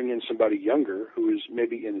should they bring in somebody younger who is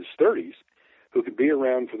maybe in his 30s, who could be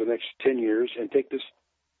around for the next 10 years and take this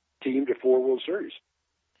team to 4 World Series?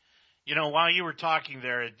 While you were talking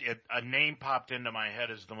there, a name popped into my head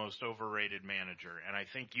as the most overrated manager, and I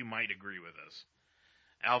think you might agree with this.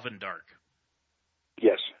 Alvin Dark.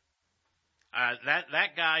 Yes.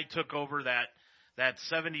 That guy took over that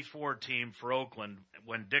 74 team for Oakland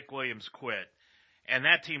when Dick Williams quit, and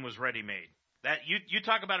that team was ready-made. That you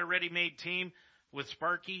talk about a ready-made team with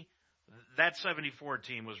Sparky, that 74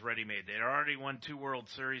 team was ready-made. They'd already won 2 World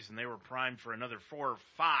Series, and they were primed for another 4 or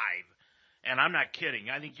 5. And I'm not kidding.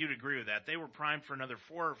 I think you'd agree with that. They were primed for another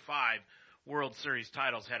 4 or 5 World Series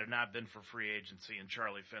titles had it not been for free agency and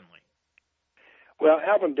Charlie Finley. Well,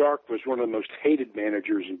 Alvin Dark was one of the most hated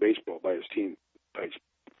managers in baseball by his team, by his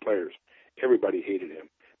players. Everybody hated him.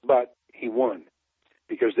 But he won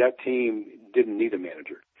because that team didn't need a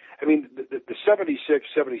manager. I mean, the 76,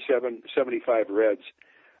 77, 75 Reds,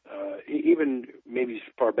 even maybe as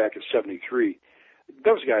far back as 73,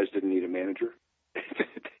 those guys didn't need a manager.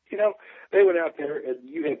 They went out there, and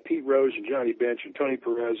you had Pete Rose and Johnny Bench and Tony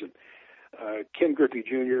Perez and Ken Griffey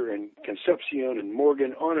Jr. and Concepcion and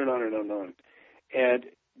Morgan, on and on and on and on. And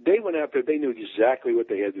they went out there, they knew exactly what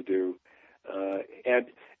they had to do. And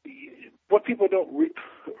what people don't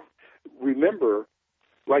remember,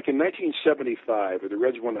 like in 1975, where the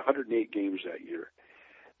Reds won 108 games that year,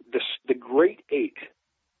 the great 8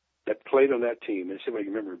 that played on that team, and somebody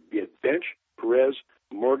can remember, you had Bench, Perez,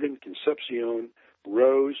 Morgan, Concepcion,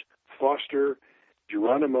 Rose, Foster,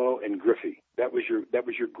 Geronimo, and Griffey. That was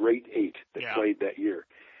your great 8 that played that year.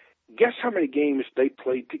 Guess how many games they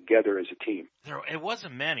played together as a team? It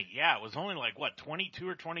wasn't many. Yeah, it was only 22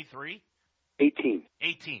 or 23? 18.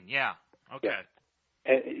 18, yeah. Okay.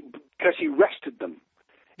 Yeah. And because he rested them.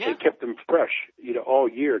 Yeah. And kept them fresh, all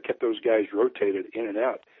year, kept those guys rotated in and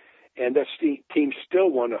out. And that team still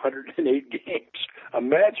won 108 games.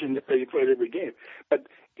 Imagine if they played every game. But,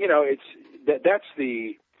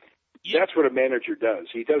 that's what a manager does.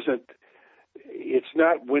 He doesn't, it's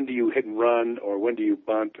not when do you hit and run or when do you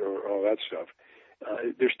bunt or all that stuff.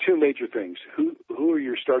 There's 2 major things. Who are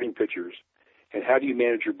your starting pitchers and how do you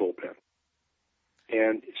manage your bullpen?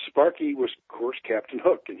 And Sparky was, of course, Captain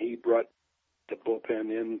Hook, and he brought the bullpen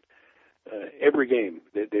in every game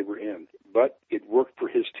that they were in. But it worked for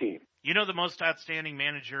his team. The most outstanding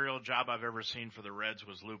managerial job I've ever seen for the Reds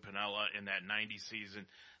was Lou Piniella in that 90 season.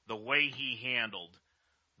 The way he handled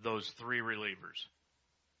those 3 relievers.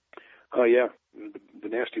 Oh, yeah. The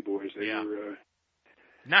Nasty Boys. They were...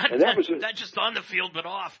 Not just on the field, but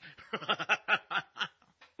off.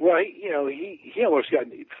 Well, he almost got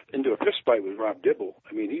into a fist fight with Rob Dibble.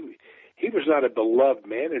 I mean, he was not a beloved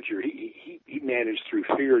manager. He managed through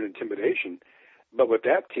fear and intimidation. But with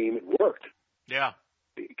that team, it worked. Yeah.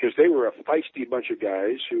 Because they were a feisty bunch of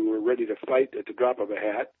guys who were ready to fight at the drop of a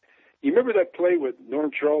hat. You remember that play with Norm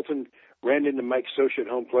Charlton ran into Mike Scioscia at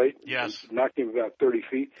home plate? Yes. Knocked him about 30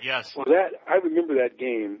 feet? Yes. Well, I remember that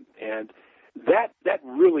game, and that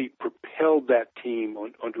really propelled that team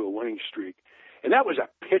onto a winning streak. And that was a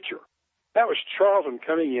pitcher. That was Charlton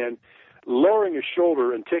coming in, lowering his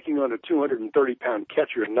shoulder and taking on a 230-pound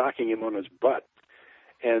catcher and knocking him on his butt.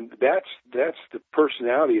 And that's the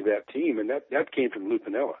personality of that team, and that came from Lou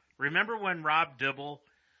Piniella. Remember when Rob Dibble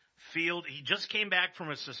he just came back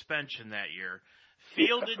from a suspension that year,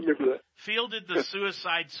 fielded the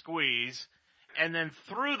suicide squeeze, and then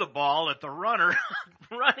threw the ball at the runner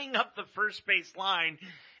running up the first base line,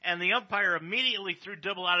 and the umpire immediately threw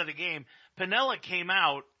Dibble out of the game. Piniella came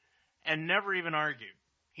out and never even argued.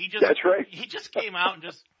 That's right. He just came out and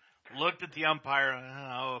just looked at the umpire.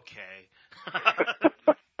 Okay.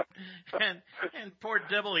 and poor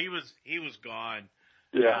Dibble, he was gone.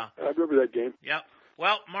 Yeah, I remember that game. Yep.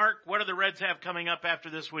 Well, Mark, what do the Reds have coming up after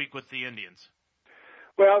this week with the Indians?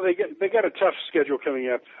 Well, they got a tough schedule coming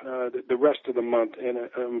up the rest of the month, and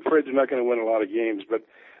I'm afraid they're not going to win a lot of games. But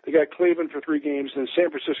they got Cleveland for 3 games, and San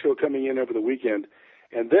Francisco coming in over the weekend,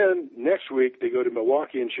 and then next week they go to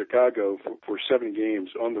Milwaukee and Chicago for 7 games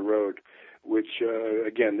on the road. Which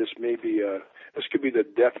again, this could be the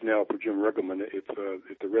death knell for Jim Riggleman if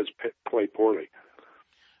the Reds play poorly.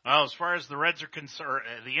 Well, as far as the Reds are concerned,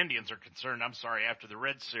 the Indians are concerned, after the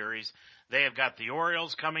Reds series, they have got the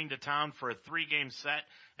Orioles coming to town for a 3-game set,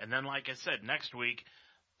 and then, like I said, next week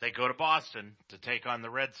they go to Boston to take on the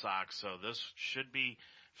Red Sox. So this should be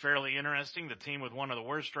fairly interesting. The team with one of the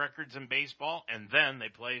worst records in baseball, and then they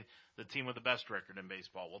play the team with the best record in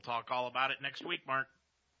baseball. We'll talk all about it next week, Mark.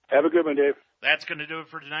 Have a good one, Dave. That's going to do it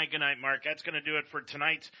for tonight. Good night, Mark. That's going to do it for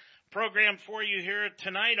tonight's program for you here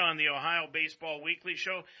tonight on the Ohio Baseball Weekly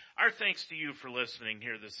Show. Our thanks to you for listening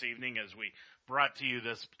here this evening as we brought to you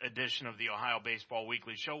this edition of the Ohio Baseball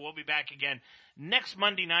Weekly Show. We'll be back again next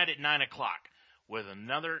Monday night at 9 o'clock with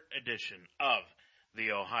another edition of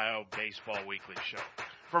the Ohio Baseball Weekly Show.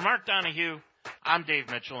 For Mark Donahue, I'm Dave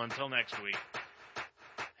Mitchell. Until next week,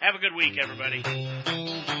 have a good week, everybody.